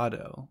Theft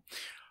Auto,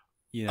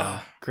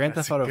 Grand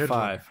Theft Auto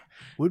 5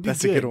 would be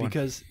good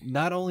because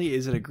not only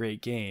is it a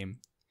great game,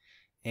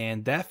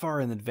 and that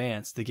far in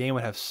advance, the game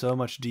would have so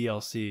much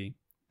DLC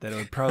that it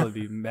would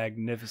probably be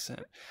magnificent.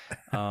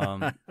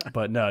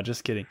 But no,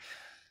 just kidding.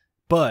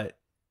 But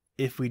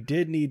if we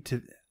did need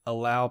to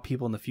allow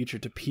people in the future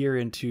to peer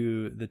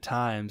into the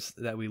times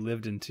that we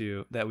lived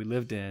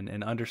in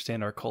and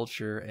understand our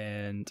culture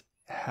and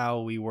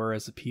how we were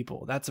as a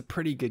people, that's a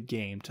pretty good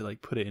game to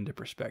like put it into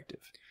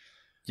perspective.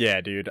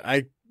 Yeah, dude,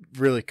 I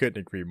really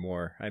couldn't agree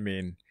more. I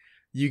mean,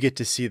 you get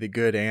to see the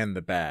good and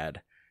the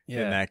bad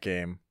in that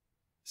game.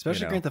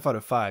 Especially Grand Theft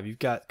Auto 5, you've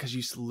got, because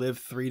you live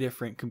 3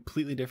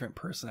 completely different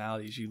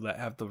personalities. You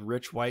have the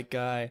rich white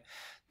guy,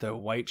 the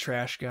white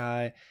trash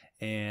guy,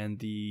 and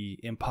the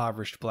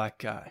impoverished black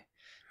guy,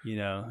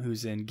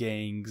 who's in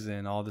gangs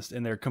and all this.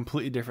 And they're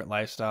completely different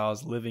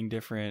lifestyles, living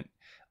different,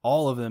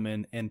 all of them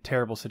in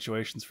terrible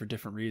situations for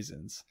different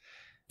reasons.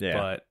 Yeah.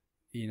 But,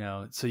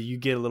 so you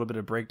get a little bit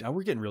of breakdown.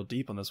 We're getting real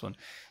deep on this one.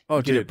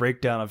 You get a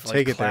breakdown of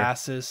like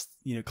classes,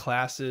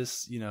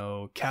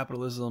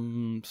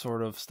 capitalism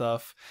sort of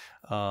stuff.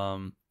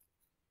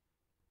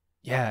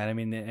 Yeah, and I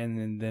mean,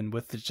 and then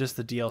with just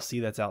the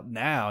DLC that's out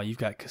now, you've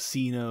got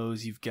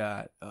casinos, you've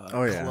got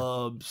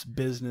clubs,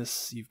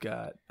 business, you've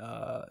got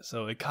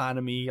so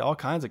economy, all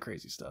kinds of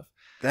crazy stuff.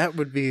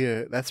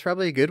 That's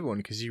probably a good one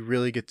because you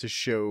really get to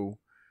show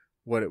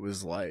what it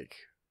was like,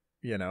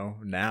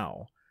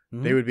 now.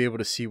 Mm-hmm. They would be able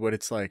to see what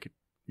it's like,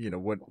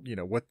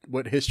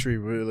 what history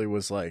really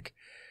was like,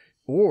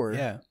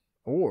 or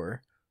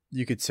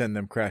you could send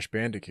them Crash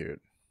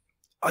Bandicoot.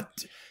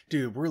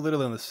 Dude, we're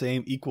literally on the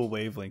same equal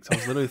wavelengths. I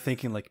was literally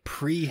thinking like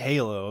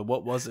pre-Halo.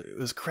 What was it? It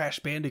was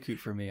Crash Bandicoot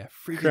for me. I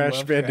freaking love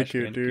Crash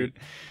Bandicoot, dude.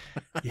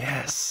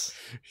 Yes.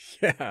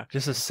 Yeah.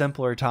 Just a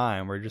simpler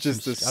time. Where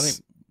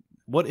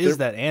what is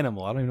that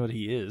animal? I don't even know what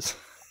he is.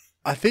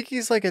 I think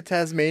he's like a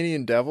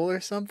Tasmanian devil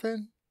or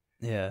something.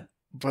 Yeah.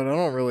 But I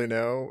don't really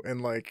know.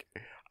 And like,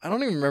 I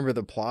don't even remember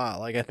the plot.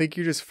 Like, I think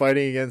you're just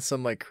fighting against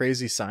some like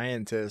crazy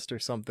scientist or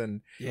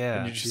something. Yeah.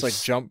 And you just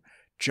like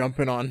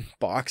jumping on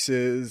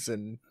boxes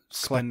and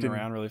spinning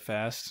around really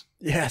fast.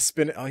 Yeah,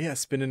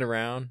 spinning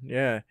around.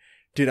 Yeah,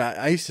 dude,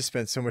 I used to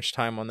spend so much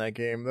time on that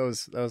game. That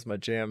was my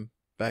jam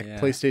back.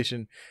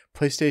 PlayStation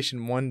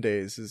 1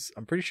 days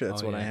I'm pretty sure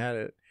that's when I had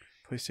it.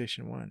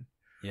 PlayStation 1.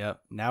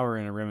 Yep. Now we're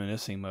in a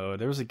reminiscing mode.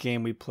 There was a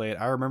game we played.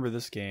 I remember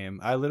this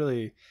game. I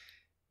literally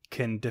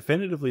can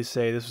definitively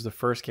say this was the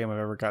first game I've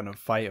ever gotten a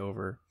fight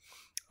over.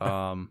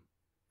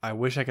 I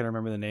wish I could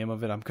remember the name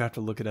of it. I'm gonna have to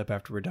look it up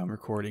after we're done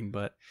recording.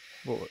 But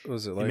what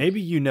was it like?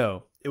 Maybe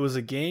it was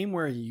a game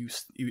where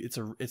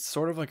it's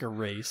sort of like a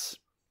race.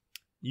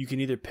 You can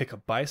either pick a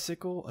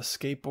bicycle, a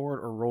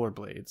skateboard, or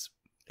rollerblades,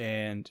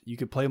 and you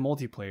could play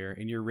multiplayer.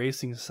 And you're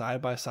racing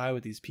side by side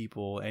with these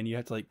people, and you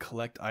have to like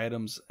collect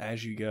items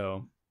as you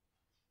go.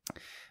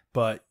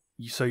 But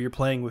so you're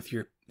playing with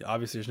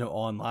obviously there's no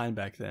online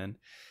back then.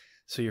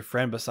 So your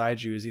friend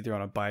beside you is either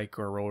on a bike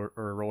or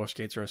roller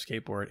skates or a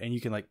skateboard, and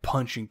you can like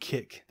punch and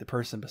kick the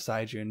person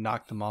beside you and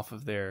knock them off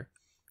of their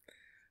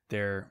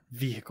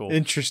vehicle.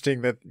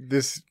 Interesting that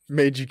this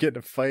made you get in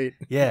a fight.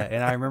 Yeah,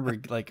 and I remember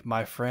like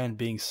my friend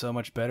being so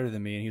much better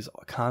than me, and he's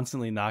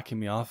constantly knocking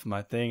me off of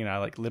my thing, and I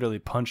like literally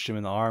punched him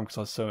in the arm because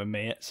I was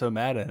so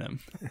mad at him.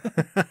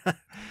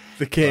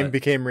 The game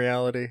became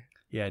reality.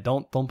 Yeah,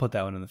 don't put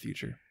that one in the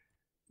future.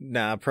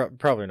 Nah,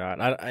 probably not.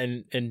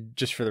 And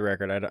just for the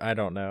record, I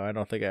don't know. I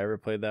don't think I ever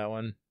played that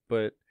one.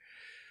 But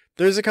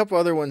there's a couple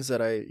other ones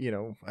that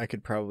I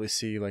could probably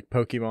see, like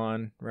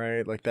Pokemon,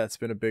 right? Like that's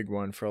been a big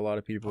one for a lot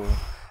of people.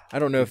 I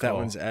don't know if that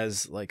one's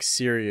as like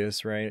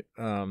serious, right?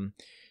 And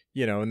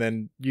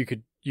then you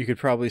could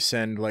probably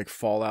send like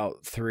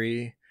Fallout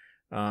 3,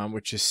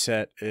 which is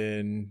set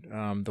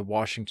in the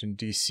Washington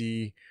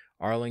D.C.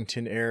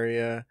 Arlington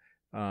area.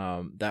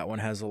 That one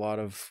has a lot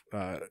of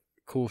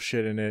cool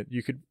shit in it.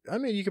 You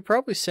could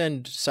probably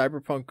send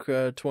Cyberpunk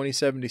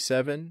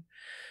 2077.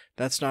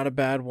 That's not a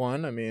bad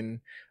one. I mean,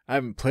 I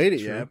haven't played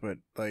it yet, but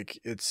like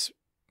it's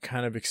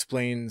kind of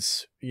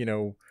explains,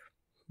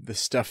 the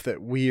stuff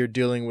that we are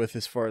dealing with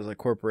as far as like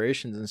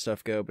corporations and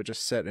stuff go, but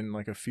just set in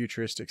like a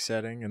futuristic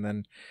setting. And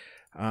then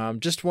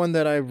just one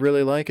that I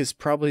really like is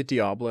probably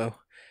Diablo.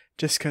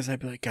 Just because I'd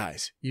be like,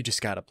 guys, you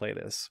just got to play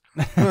this.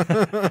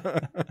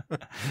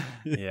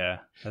 Yeah,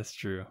 that's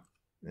true.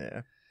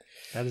 Yeah.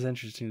 That is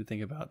interesting to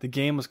think about. The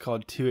game was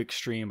called 2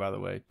 Extreme, by the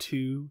way.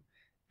 2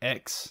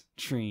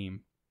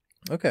 Extreme.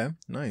 Okay,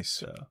 nice.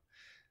 So,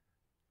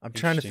 I'm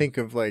trying to think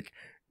of like,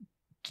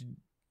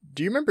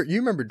 do you remember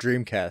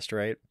Dreamcast,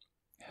 right?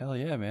 Hell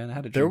yeah, man. I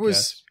had a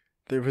Dreamcast.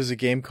 There was a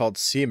game called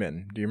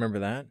Seaman. Do you remember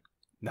that?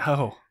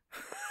 No.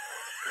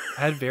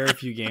 I had very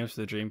few games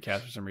for the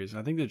Dreamcast for some reason.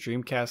 I think the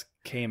Dreamcast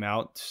came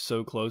out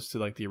so close to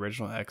like the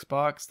original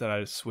Xbox that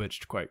I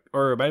switched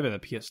or it might have been the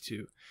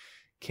PS2.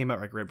 Came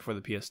out like right before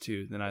the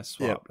PS2. Then I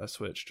swapped. Yep. I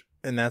switched.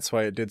 And that's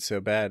why it did so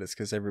bad. It's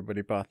because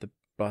everybody bought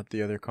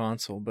the other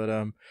console.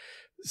 But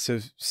so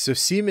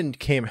Seaman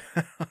came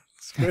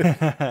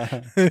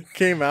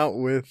out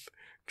with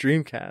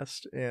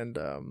Dreamcast, and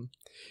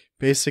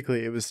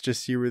basically it was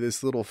just you were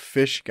this little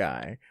fish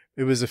guy.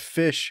 It was a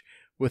fish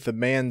with a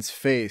man's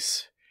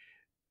face,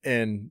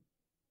 and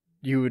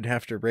you would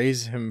have to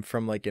raise him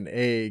from like an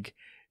egg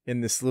in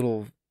this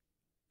little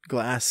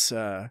glass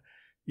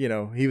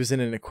he was in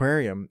an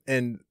aquarium,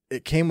 and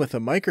it came with a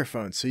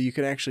microphone, so you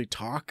could actually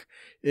talk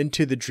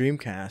into the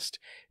Dreamcast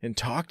and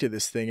talk to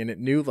this thing, and it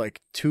knew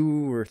like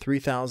 2,000 or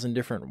 3,000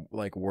 different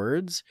like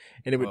words,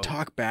 and it would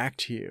talk back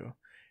to you,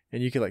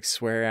 and you could like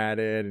swear at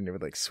it, and it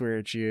would like swear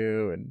at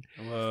you, and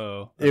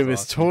it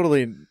was awesome.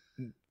 Totally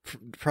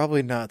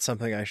probably not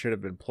something I should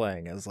have been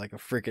playing as like a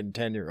freaking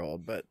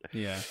 10-year-old, but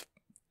yeah.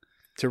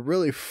 To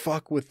really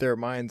fuck with their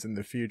minds in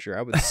the future,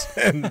 I would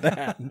send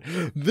that.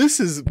 This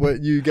is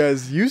what you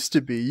guys used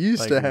to be. You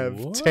used to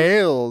have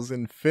tails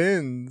and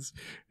fins,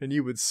 and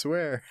you would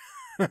swear.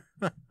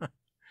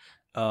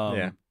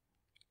 Yeah.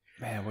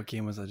 Man, what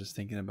game was I just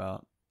thinking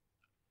about?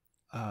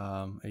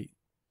 007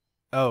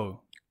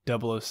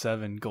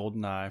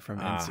 GoldenEye from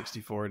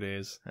N64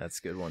 days. That's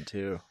a good one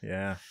too.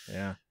 Yeah.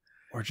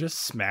 Or just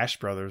Smash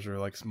Brothers or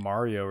like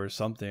Mario or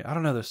something. I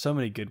don't know. There's so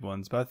many good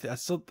ones, but I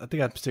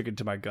think I'm sticking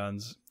to my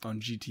guns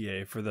on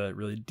GTA for the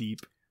really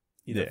deep,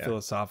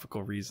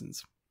 philosophical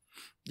reasons.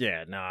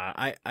 Yeah, nah.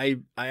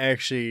 I'm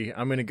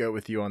gonna go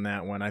with you on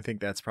that one. I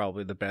think that's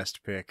probably the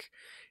best pick.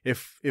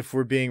 If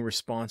we're being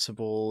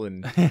responsible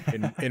and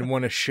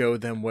want to show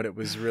them what it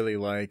was really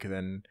like,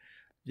 then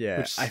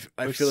yeah,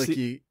 I feel like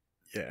you.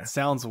 Yeah. It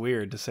sounds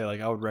weird to say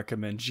like I would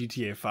recommend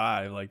GTA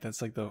 5. Like that's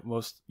like the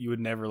most, you would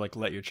never like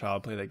let your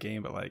child play that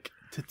game, but like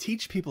to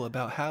teach people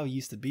about how it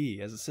used to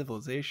be as a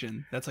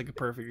civilization, that's like a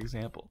perfect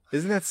example.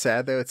 Isn't that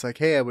sad though? It's like,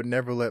 hey, I would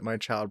never let my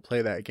child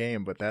play that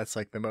game, but that's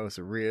like the most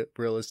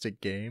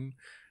realistic game,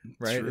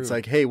 right? It's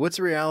like, hey, what's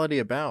reality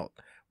about?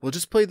 Well,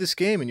 just play this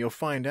game and you'll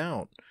find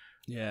out.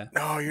 Yeah.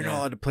 No, you're not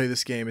allowed to play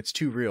this game. It's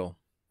too real,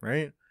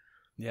 right?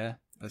 Yeah,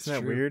 that's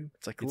Isn't that weird?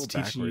 It's like it's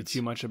teaching you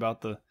too much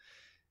about the.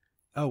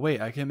 Oh,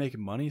 wait, I can make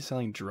money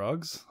selling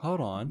drugs?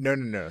 Hold on.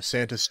 No.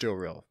 Santa's still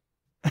real.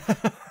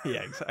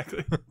 Yeah,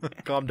 exactly.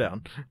 Calm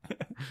down.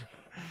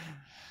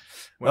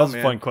 That was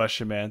a fun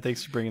question, man.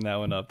 Thanks for bringing that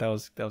one up. That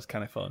was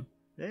kind of fun.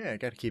 Yeah, I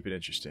got to keep it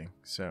interesting.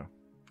 So,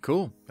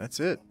 cool. That's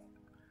it.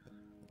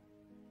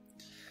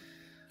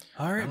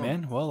 All right,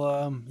 man.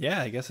 Well,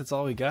 yeah, I guess that's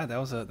all we got. That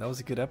was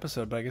a good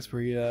episode, but I guess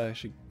we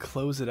should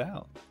close it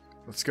out.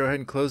 Let's go ahead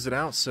and close it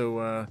out.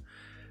 So,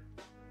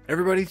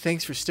 everybody,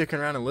 thanks for sticking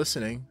around and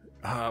listening.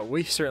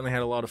 We certainly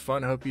had a lot of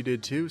fun. I hope you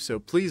did too. So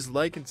please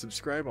like and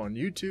subscribe on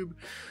YouTube.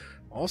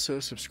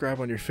 Also, subscribe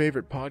on your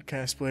favorite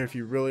podcast player if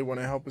you really want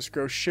to help us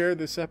grow. Share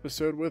this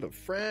episode with a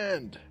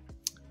friend.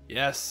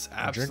 Yes,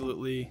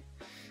 absolutely.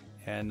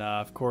 And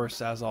of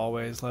course, as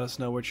always, let us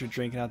know what you're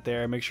drinking out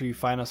there. Make sure you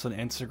find us on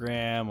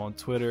Instagram, on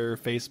Twitter,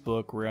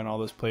 Facebook. We're on all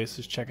those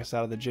places. Check us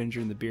out at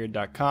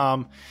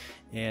thegingerinthebeard.com.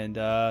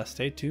 And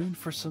stay tuned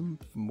for some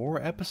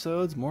more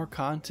episodes, more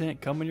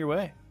content coming your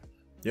way.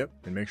 Yep,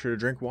 and make sure to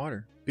drink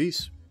water.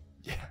 Peace.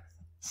 Yeah.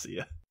 See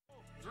ya.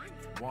 Drink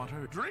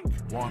water, drink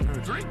water,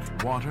 drink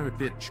water,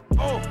 bitch.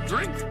 Oh,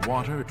 drink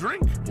water,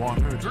 drink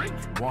water, drink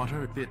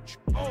water, bitch.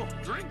 Oh,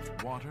 drink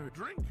water,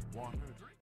 drink water, drink.